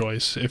good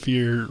choice. If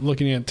you're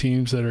looking at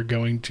teams that are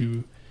going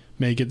to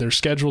make it, their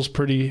schedule's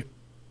pretty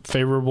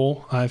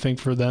favorable. I think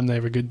for them, they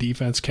have a good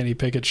defense. Kenny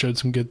Pickett showed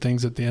some good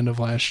things at the end of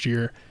last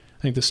year.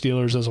 I think the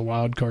Steelers as a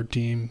wild card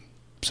team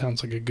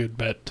sounds like a good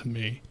bet to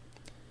me.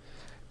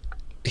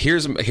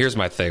 Here's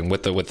my thing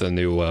with the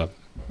new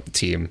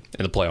team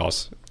in the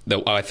playoffs.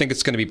 I think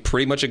it's going to be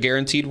pretty much a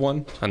guaranteed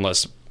one,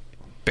 unless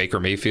Baker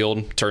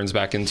Mayfield turns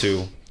back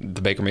into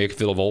the Baker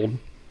Mayfield of old.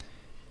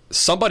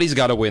 Somebody's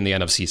got to win the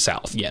NFC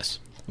South. Yes.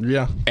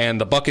 Yeah.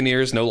 And the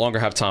Buccaneers no longer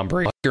have Tom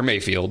Brady, Baker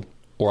Mayfield,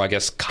 or I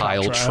guess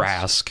Kyle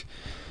Trask.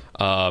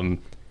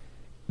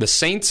 The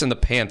Saints and the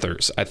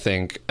Panthers, I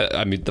think.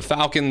 The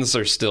Falcons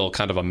are still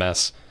kind of a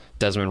mess.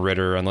 Desmond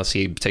Ridder, unless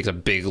he takes a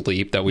big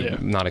leap that we're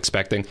not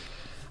expecting.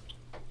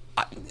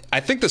 I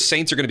think the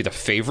Saints are going to be the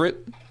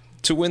favorite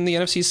to win the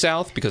NFC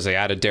South because they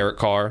added Derek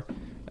Carr.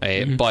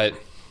 But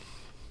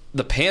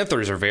the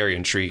Panthers are very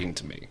intriguing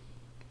to me.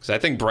 Because I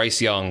think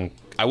Bryce Young,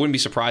 I wouldn't be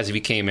surprised if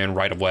he came in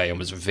right away and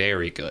was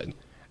very good.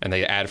 And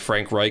they add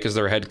Frank Reich as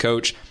their head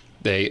coach.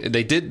 They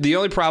did. The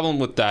only problem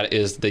with that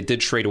is they did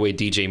trade away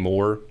DJ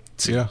Moore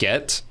to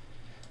get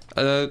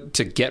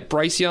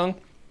Bryce Young.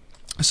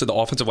 So the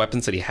offensive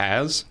weapons that he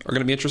has are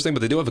going to be interesting,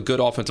 but they do have a good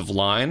offensive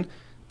line.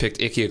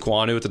 Picked Ike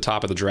Ekwonu at the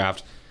top of the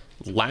draft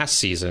last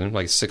season,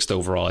 like 6th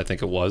overall, I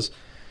think it was.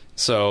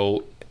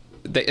 So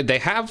they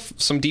have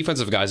some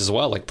defensive guys as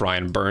well, like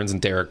Brian Burns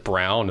and Derek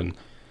Brown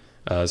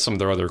and some of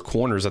their other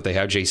corners that they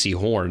have, J.C.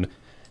 Horn.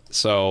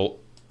 So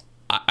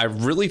I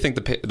really think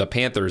the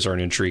Panthers are an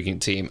intriguing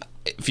team.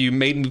 If you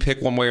made me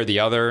pick one way or the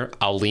other,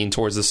 I'll lean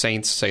towards the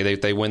Saints, say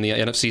they win the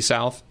NFC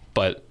South,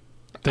 but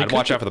I'd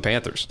watch out for the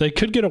Panthers. They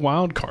could get a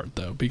wild card,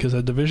 though, because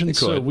the division's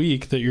so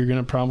weak that you're going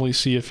to probably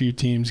see a few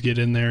teams get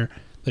in there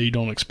that you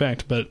don't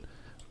expect. But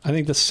I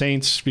think the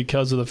Saints,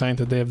 because of the fact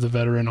that they have the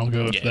veteran, I'll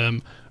go with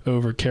them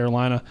over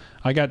Carolina.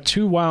 I got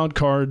 2 wild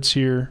cards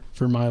here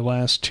for my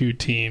last 2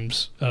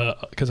 teams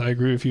because I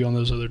agree with you on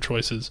those other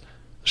choices.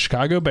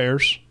 Chicago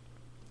Bears.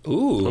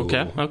 Ooh.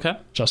 Okay.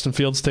 Justin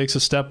Fields takes a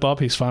step up.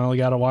 He's finally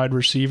got a wide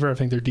receiver. I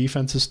think their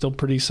defense is still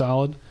pretty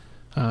solid.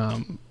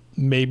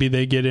 Maybe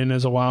they get in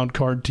as a wild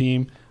card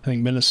team. I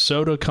think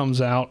Minnesota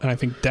comes out, and I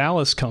think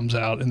Dallas comes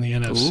out in the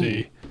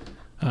NFC.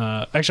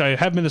 Actually, I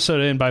have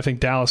Minnesota in, but I think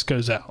Dallas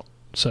goes out.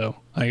 So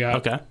I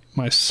got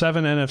my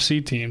 7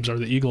 NFC teams are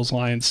the Eagles,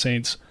 Lions,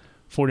 Saints,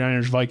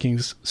 49ers,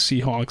 Vikings,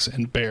 Seahawks,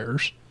 and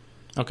Bears.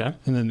 Okay.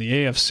 And then the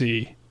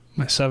AFC,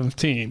 my 7th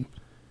team,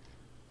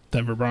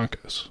 Denver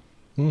Broncos.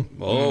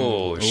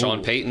 Oh,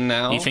 Sean Payton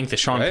now? You think the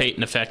Sean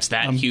Payton effect's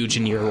that huge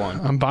in year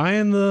 1? I'm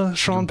buying the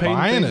Sean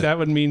Payton thing. That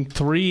would mean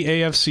 3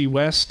 AFC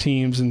West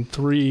teams and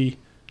 3...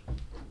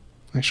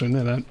 Actually,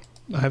 no,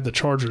 I have the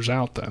Chargers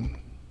out then.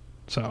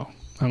 So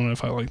I don't know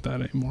if I like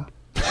that anymore.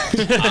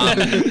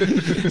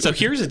 So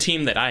here's a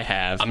team that I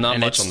have. I'm not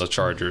much on the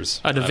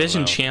Chargers. A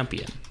division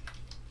champion.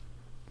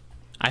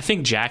 I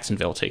think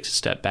Jacksonville takes a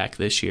step back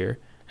this year.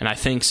 And I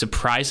think,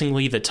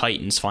 surprisingly, the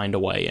Titans find a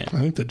way in.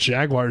 I think the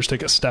Jaguars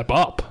take a step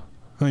up.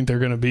 I think they're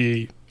going to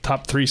be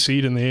top 3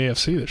 seed in the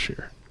AFC this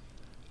year.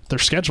 Their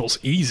schedule's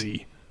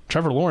easy.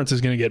 Trevor Lawrence is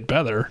going to get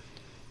better.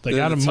 They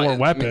got him more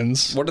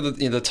weapons. What are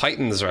the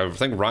Titans? I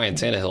think Ryan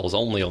Tannehill is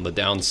only on the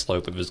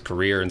downslope of his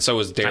career, and so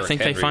is Derrick Henry. I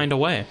think they find a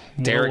way.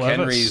 Derrick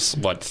Henry's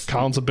what?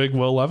 Colin's a big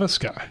Will Levis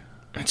guy.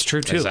 That's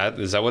true too. Is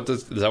that what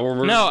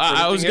we're? No,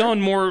 I was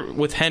going more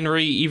with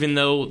Henry. Even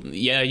though,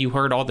 you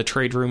heard all the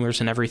trade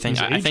rumors and everything.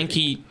 I think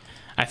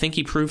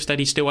he proves that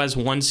he still has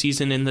 1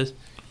 season in the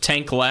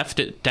tank left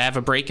to have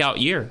a breakout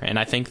year, and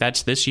I think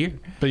that's this year.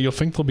 But you'll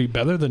think they'll be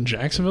better than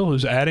Jacksonville,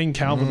 who's adding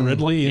Calvin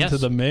Ridley into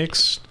the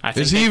mix.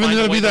 Is he even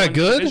going to be that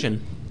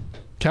good?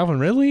 Calvin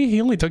Ridley?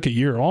 He only took a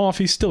year off.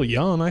 He's still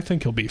young. I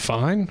think he'll be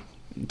fine.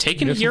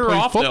 Taking a year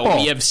off, though,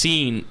 we have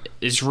seen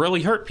is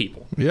really hurt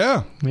people.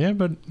 Yeah,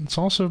 but it's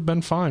also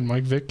been fine.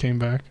 Mike Vick came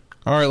back.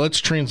 All right, let's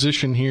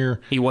transition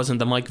here. He wasn't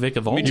the Mike Vick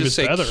of old. Let me just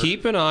say,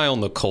 keep an eye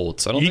on the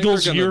Colts. I don't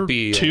Eagles think they're going to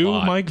be year 2,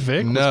 Mike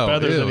Vick was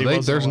better than he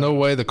was. There's no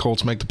way the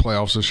Colts make the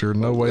playoffs this year.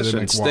 No way they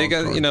make wild They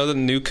got the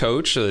new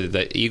coach,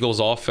 the Eagles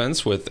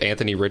offense with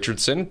Anthony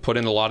Richardson. Put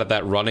in a lot of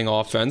that running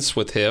offense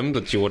with him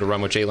that you would have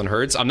run with Jalen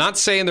Hurts. I'm not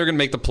saying they're going to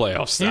make the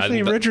playoffs.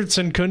 Anthony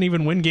Richardson couldn't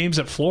even win games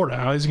at Florida.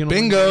 How is he going to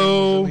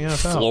Bingo! win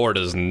games in the NFL?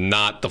 Florida's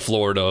not the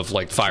Florida of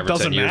like 5 or 10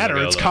 years ago. Doesn't matter.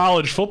 It's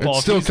college football.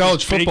 It's still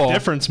college football. Big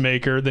difference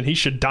maker. Then he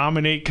should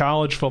dominate college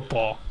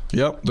football.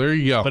 Yep, there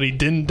you go. But he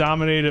didn't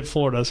dominate at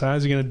Florida, so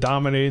how's he going to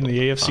dominate in the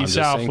AFC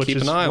South, which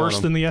is worse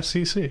than the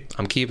SEC?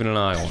 I'm keeping an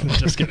eye on him.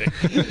 Just kidding.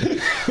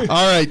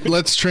 All right,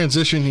 let's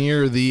transition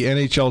here. The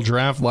NHL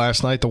draft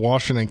last night, the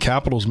Washington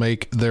Capitals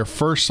make their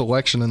first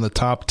selection in the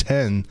top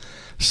 10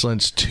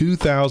 since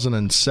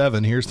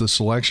 2007. Here's the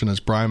selection as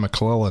Brian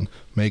McClellan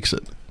makes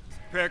it.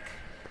 Pick.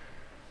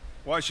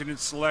 Washington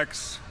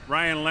selects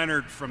Ryan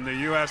Leonard from the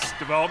U.S.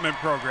 Development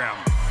Program.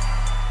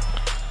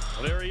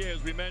 There he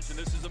is. We mentioned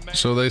this is a man.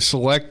 So they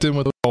select him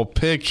with a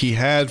pick. He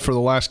had for the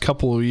last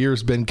couple of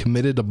years been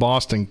committed to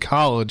Boston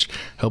College.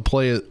 He'll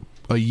play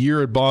a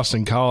year at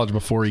Boston College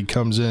before he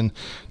comes in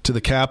to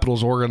the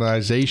Capitals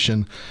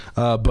organization.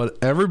 But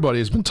everybody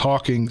has been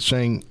talking,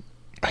 saying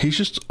he's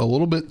just a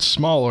little bit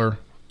smaller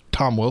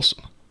Tom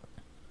Wilson.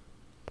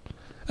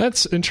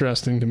 That's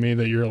interesting to me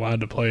that you're allowed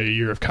to play a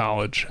year of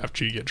college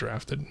after you get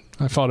drafted.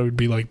 I thought it would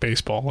be like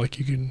baseball, like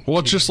you can. Well,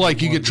 it's just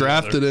like you get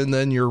drafted and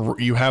then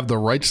you have the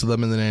rights to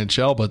them in the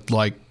NHL. But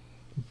like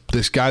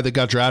this guy that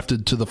got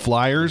drafted to the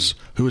Flyers,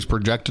 who is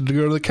projected to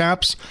go to the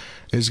Caps,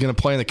 is going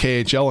to play in the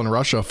KHL in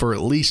Russia for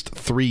at least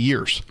 3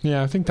 years.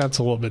 Yeah, I think that's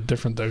a little bit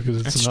different though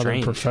because it's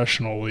another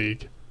professional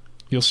league.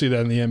 You'll see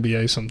that in the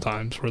NBA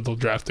sometimes where they'll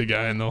draft a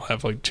guy and they'll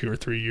have like 2 or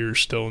 3 years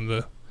still in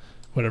the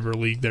whatever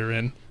league they're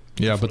in.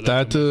 Yeah, but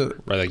that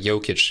right, like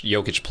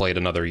Jokic played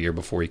another year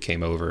before he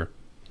came over.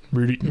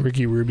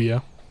 Ricky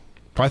Rubio.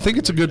 I think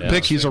it's a good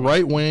pick. He's a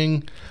right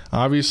wing.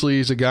 Obviously,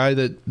 he's a guy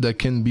that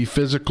can be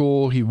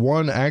physical. He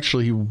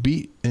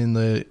beat in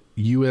the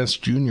U.S.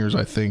 Juniors,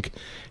 I think.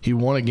 He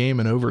won a game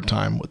in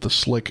overtime with a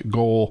slick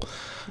goal.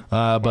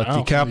 But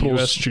the Capitals...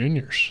 U.S.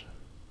 Juniors.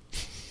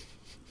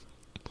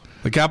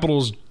 The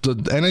Capitals, the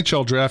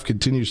NHL draft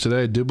continues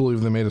today. I do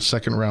believe they made a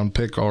second-round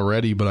pick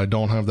already, but I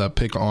don't have that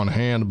pick on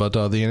hand. But the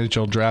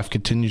NHL draft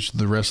continues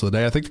the rest of the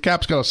day. I think the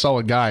Caps got a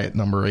solid guy at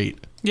number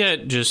 8. Yeah,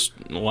 just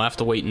we'll have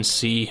to wait and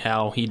see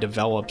how he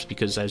develops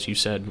because, as you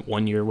said,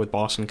 1 year with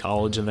Boston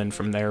College, and then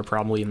from there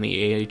probably in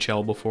the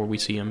AHL before we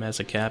see him as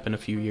a Cap in a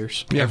few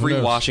years. Yeah, every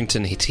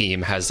Washington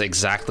team has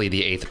exactly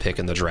the 8th pick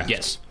in the draft.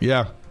 Yes.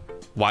 Yeah.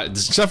 Why?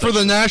 Except for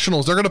the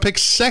Nationals. They're going to pick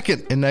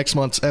second in next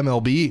month's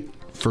MLB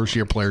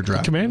first-year player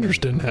draft. The Commanders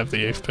didn't have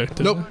the 8th pick,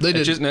 did Nope, they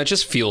didn't. It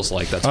just feels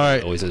like that's all what right.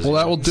 it always is. Well,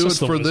 that will do it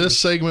for Wizards. this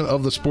segment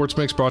of the Sports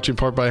Mix, brought to you in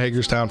part by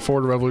Hagerstown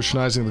Ford,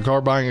 revolutionizing the car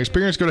buying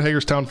experience. Go to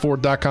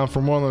HagerstownFord.com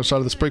for more on the other side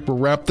of this break. We'll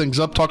wrap things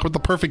up. Talk about the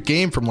perfect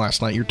game from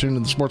last night. You're tuned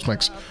in to the Sports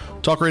Mix.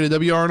 Talk Radio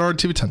WRNR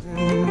TV 10.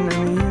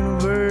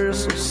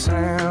 Universal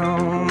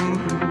sound.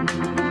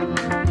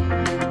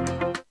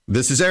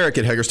 This is Eric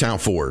at Hagerstown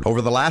Ford.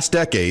 Over the last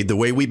decade, the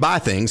way we buy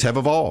things have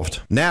evolved.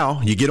 Now,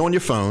 you get on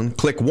your phone,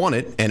 click Want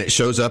It, and it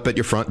shows up at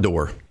your front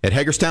door. At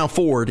Hagerstown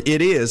Ford,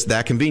 it is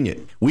that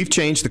convenient. We've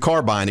changed the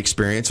car buying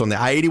experience on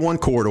the I-81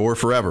 corridor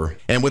forever.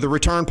 And with a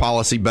return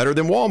policy better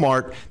than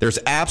Walmart, there's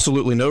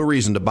absolutely no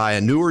reason to buy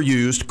a new or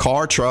used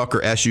car, truck,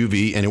 or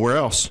SUV anywhere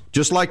else.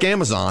 Just like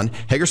Amazon,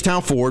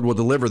 Hagerstown Ford will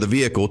deliver the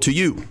vehicle to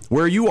you,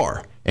 where you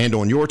are, and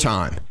on your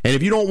time. And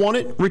if you don't want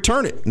it,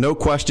 return it. No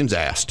questions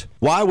asked.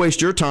 Why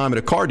waste your time at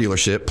a car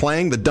dealership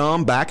playing the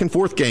dumb back and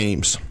forth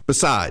games?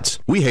 Besides,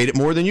 we hate it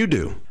more than you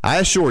do. I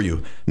assure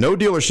you, no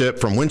dealership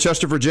from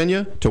Winchester,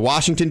 Virginia to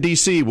Washington,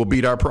 D.C. will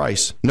beat our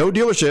price. No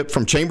dealership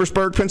from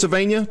Chambersburg,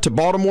 Pennsylvania to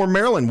Baltimore,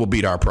 Maryland will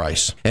beat our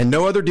price. And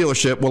no other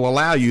dealership will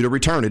allow you to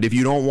return it if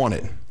you don't want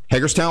it.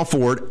 Hagerstown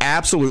Ford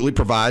absolutely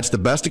provides the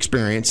best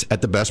experience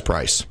at the best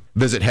price.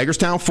 Visit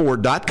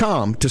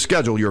HagerstownFord.com to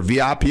schedule your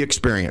VIP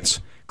experience.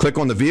 Click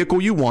on the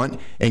vehicle you want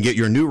and get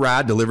your new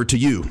ride delivered to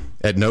you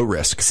at no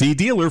risk. See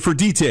dealer for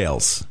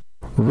details.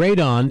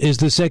 Radon is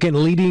the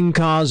second leading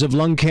cause of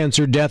lung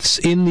cancer deaths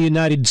in the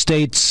United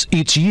States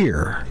each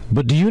year.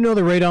 But do you know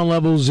the radon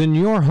levels in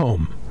your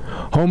home?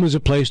 Home is a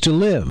place to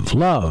live,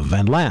 love,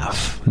 and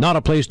laugh, not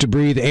a place to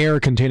breathe air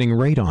containing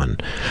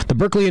radon. The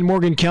Berkeley and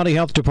Morgan County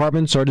Health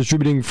Departments are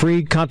distributing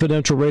free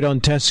confidential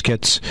radon test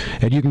kits,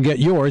 and you can get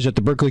yours at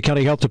the Berkeley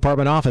County Health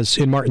Department office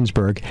in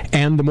Martinsburg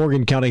and the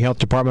Morgan County Health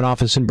Department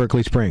office in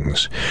Berkeley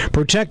Springs.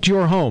 Protect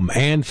your home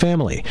and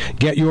family.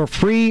 Get your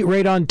free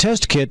radon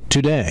test kit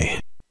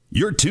today.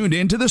 You're tuned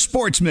in to the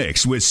Sports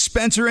Mix with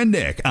Spencer and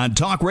Nick on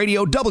Talk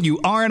Radio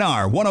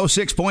WRNR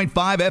 106.5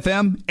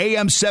 FM,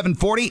 AM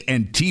 740,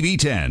 and TV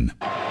 10.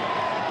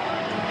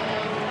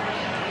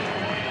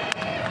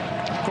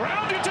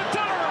 Grounded to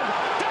Durham.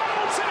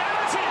 Donaldson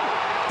has it.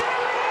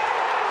 There he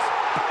is.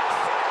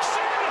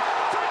 Perfection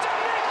for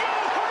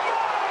Domingo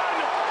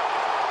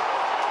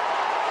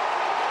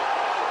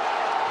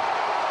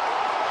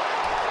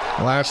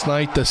Herman. Last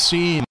night, the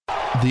scene,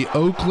 the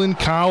Oakland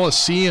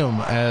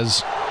Coliseum,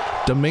 as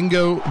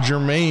Domingo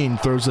Germain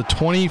throws the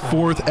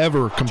 24th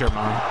ever.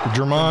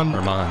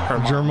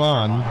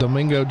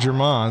 Domingo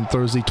Germain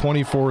throws the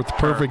 24th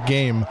perfect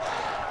game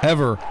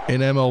ever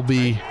in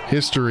MLB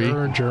history.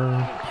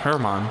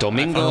 Herman.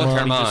 Domingo He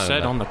Herman. just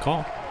said on the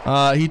call.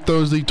 He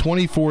throws the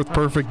 24th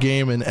perfect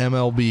game in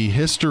MLB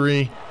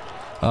history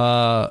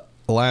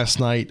last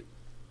night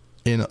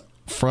in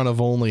front of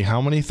only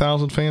how many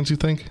thousand fans, you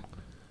think?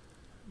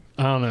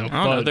 I don't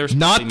know. There's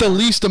not the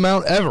least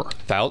amount ever.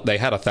 They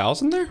had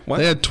 1,000 there? What?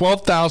 They had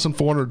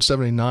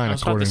 12,479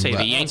 according to that.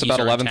 That's about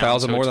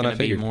 11,000 more than I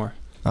figured.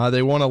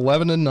 They won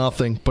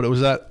 11-0, but it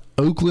was at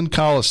Oakland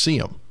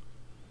Coliseum.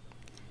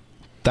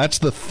 That's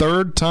the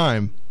third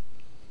time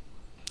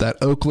that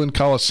Oakland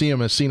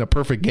Coliseum has seen a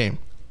perfect game.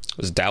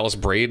 Was Dallas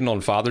Braden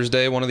on Father's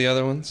Day one of the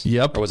other ones?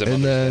 Yep. Or was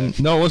it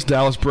No, it was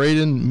Dallas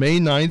Braden, May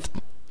 9th,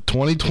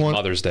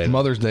 2020.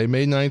 Mother's Day,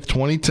 May 9th,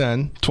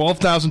 2010.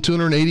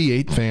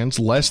 12,288 fans,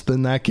 less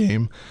than that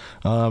game.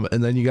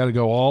 And then you got to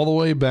go all the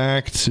way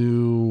back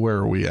to, where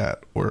are we at?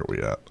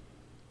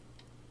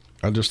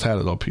 I just had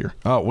it up here.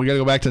 Oh, we got to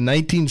go back to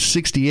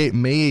 1968,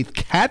 May 8th.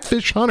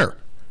 Catfish Hunter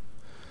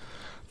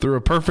threw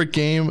a perfect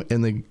game,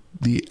 and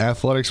the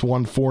Athletics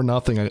won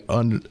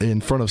 4-0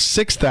 in front of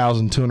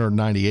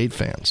 6,298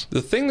 fans.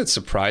 The thing that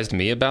surprised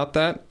me about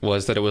that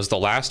was that it was the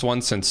last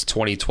one since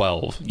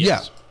 2012.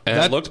 Yes. Yeah. And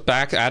I looked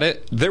back at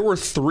it. There were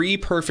 3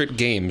 perfect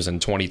games in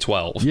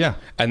 2012. Yeah.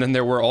 And then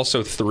there were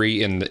also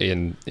 3 in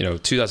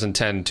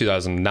 2010,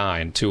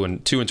 2009, 2 in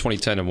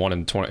 2010 and 1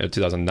 in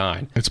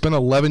 2009. It's been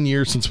 11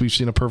 years since we've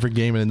seen a perfect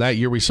game, and in that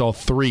year we saw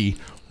 3.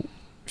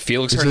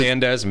 Felix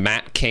Hernandez,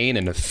 Matt Cain,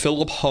 and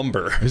Philip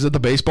Humber. Is it the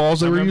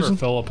baseballs they were using?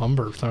 Philip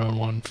Humber throwing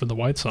one for the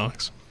White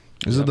Sox.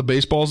 Is it the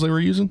baseballs they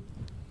were using?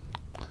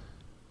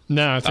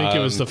 No, I think it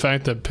was the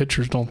fact that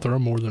pitchers don't throw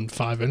more than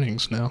 5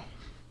 innings now.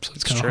 So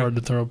it's kind of hard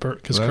to throw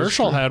because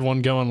Kershaw had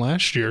one going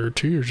last year or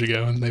 2 years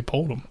ago, and they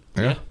pulled him.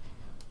 Yeah.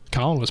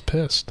 Colin was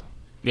pissed.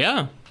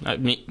 Yeah. I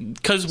mean,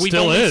 because we've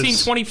Still only is.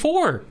 seen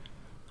 24.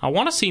 I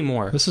want to see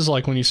more. This is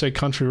like when you say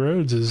Country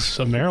Roads is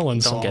a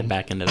Maryland song. Don't get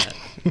back into that.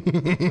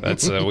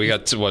 That's we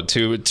got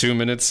two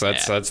minutes.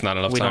 That's not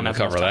enough time to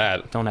cover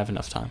that. Don't have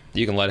enough time.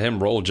 You can let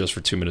him roll just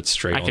for 2 minutes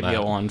straight. I could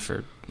go on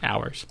for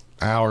hours.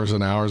 Hours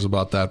and hours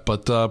about that,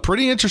 but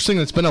pretty interesting.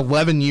 It's been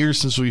 11 years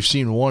since we've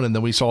seen one, and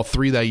then we saw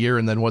 3 that year,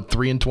 and then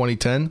 3 in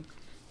 2010.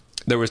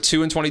 There was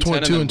 2 in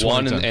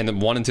 2010 and then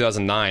one in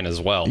 2009 as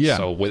well. Yeah.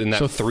 So within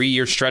that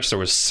 3-year stretch, there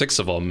was 6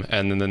 of them,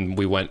 and then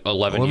we went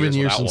 11 years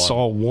without and one.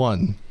 saw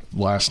one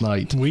last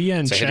night. We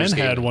and Chen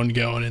had one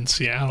going in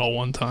Seattle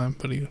one time,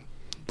 but he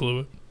blew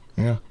it.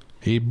 Yeah,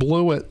 he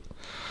blew it.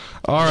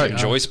 All right.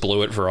 Joyce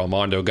blew it for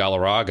Armando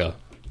Galarraga.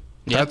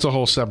 That's a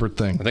whole separate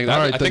thing.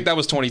 I think that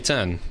was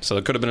 2010, so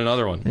it could have been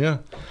another one. Yeah.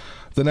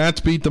 The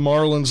Nats beat the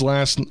Mariners,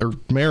 not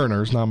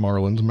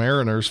Marlins,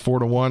 Mariners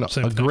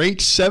 4-1. A great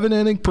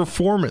 7-inning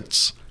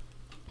performance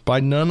by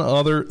none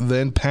other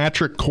than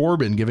Patrick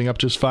Corbin, giving up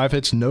just 5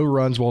 hits, no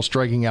runs while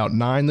striking out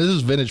 9. This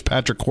is vintage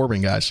Patrick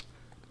Corbin, guys.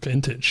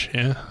 Vintage,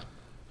 yeah.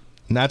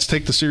 Nats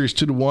take the series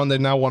 2-1. They've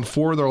now won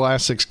 4 of their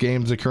last 6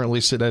 games. They currently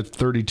sit at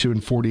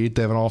 32-48.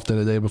 They have an off day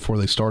today before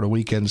they start a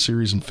weekend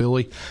series in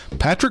Philly.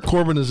 Patrick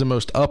Corbin is the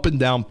most up and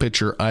down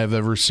pitcher I have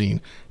ever seen.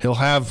 He'll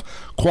have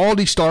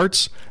quality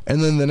starts,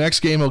 and then the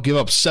next game he'll give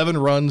up 7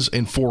 runs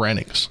in 4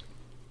 innings.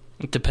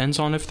 It depends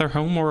on if they're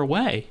home or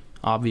away.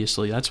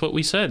 Obviously, that's what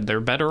we said.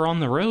 They're better on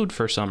the road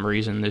for some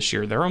reason this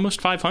year. They're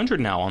almost 500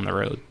 now on the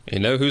road. You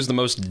know who's the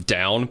most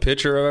down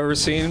pitcher I've ever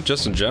seen,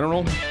 just in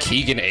general?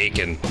 Keegan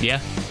Aiken.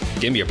 Yeah.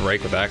 Give me a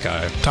break with that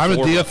guy. Time to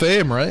DFA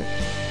him, right?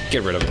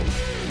 Get rid of him.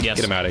 Yes.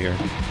 Get him out of here.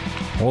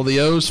 Well, the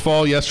O's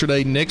fall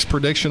yesterday. Nick's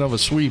prediction of a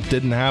sweep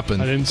didn't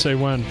happen. I didn't say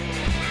when.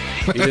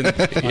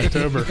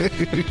 October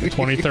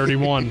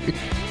 2031.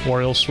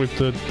 Orioles sweep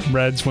the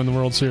Reds, win the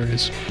World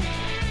Series.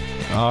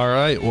 All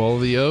right. Well,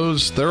 the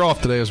O's, they're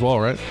off today as well,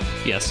 right?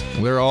 Yes.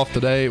 They're off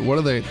today. What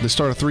are they? They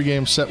start a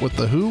 3-game set with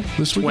the Who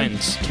this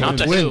weekend? Twins. Not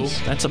the Twins.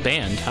 Who. That's a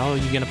band. How are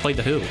you going to play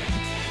the Who?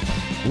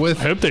 With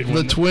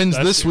the Twins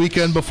this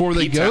weekend before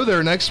they go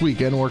there next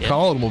weekend, where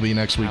Colin will be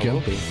next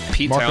weekend.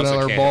 Pete Marking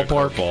Townsend another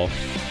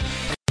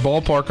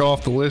ballpark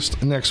off the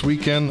list next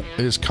weekend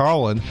is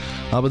Colin.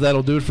 But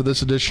that'll do it for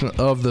this edition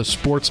of the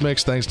Sports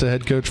Mix. Thanks to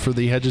head coach for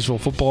the Hedgesville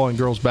football and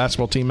girls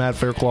basketball team, Matt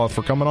Faircloth,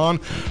 for coming on.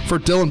 For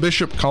Dylan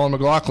Bishop, Colin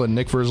McLaughlin,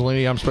 Nick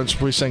Verzolini, I'm Spencer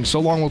Priest saying so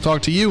long. We'll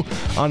talk to you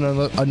on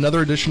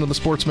another edition of the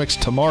Sports Mix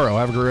tomorrow.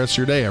 Have a great rest of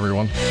your day,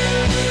 everyone.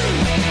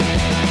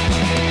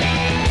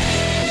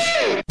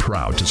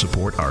 Proud to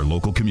support our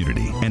local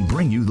community and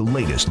bring you the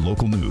latest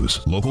local news,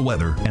 local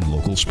weather, and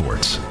local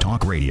sports.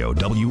 Talk Radio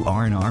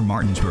WRNR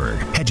Martinsburg,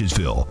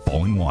 Hedgesville,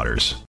 Bowling Waters.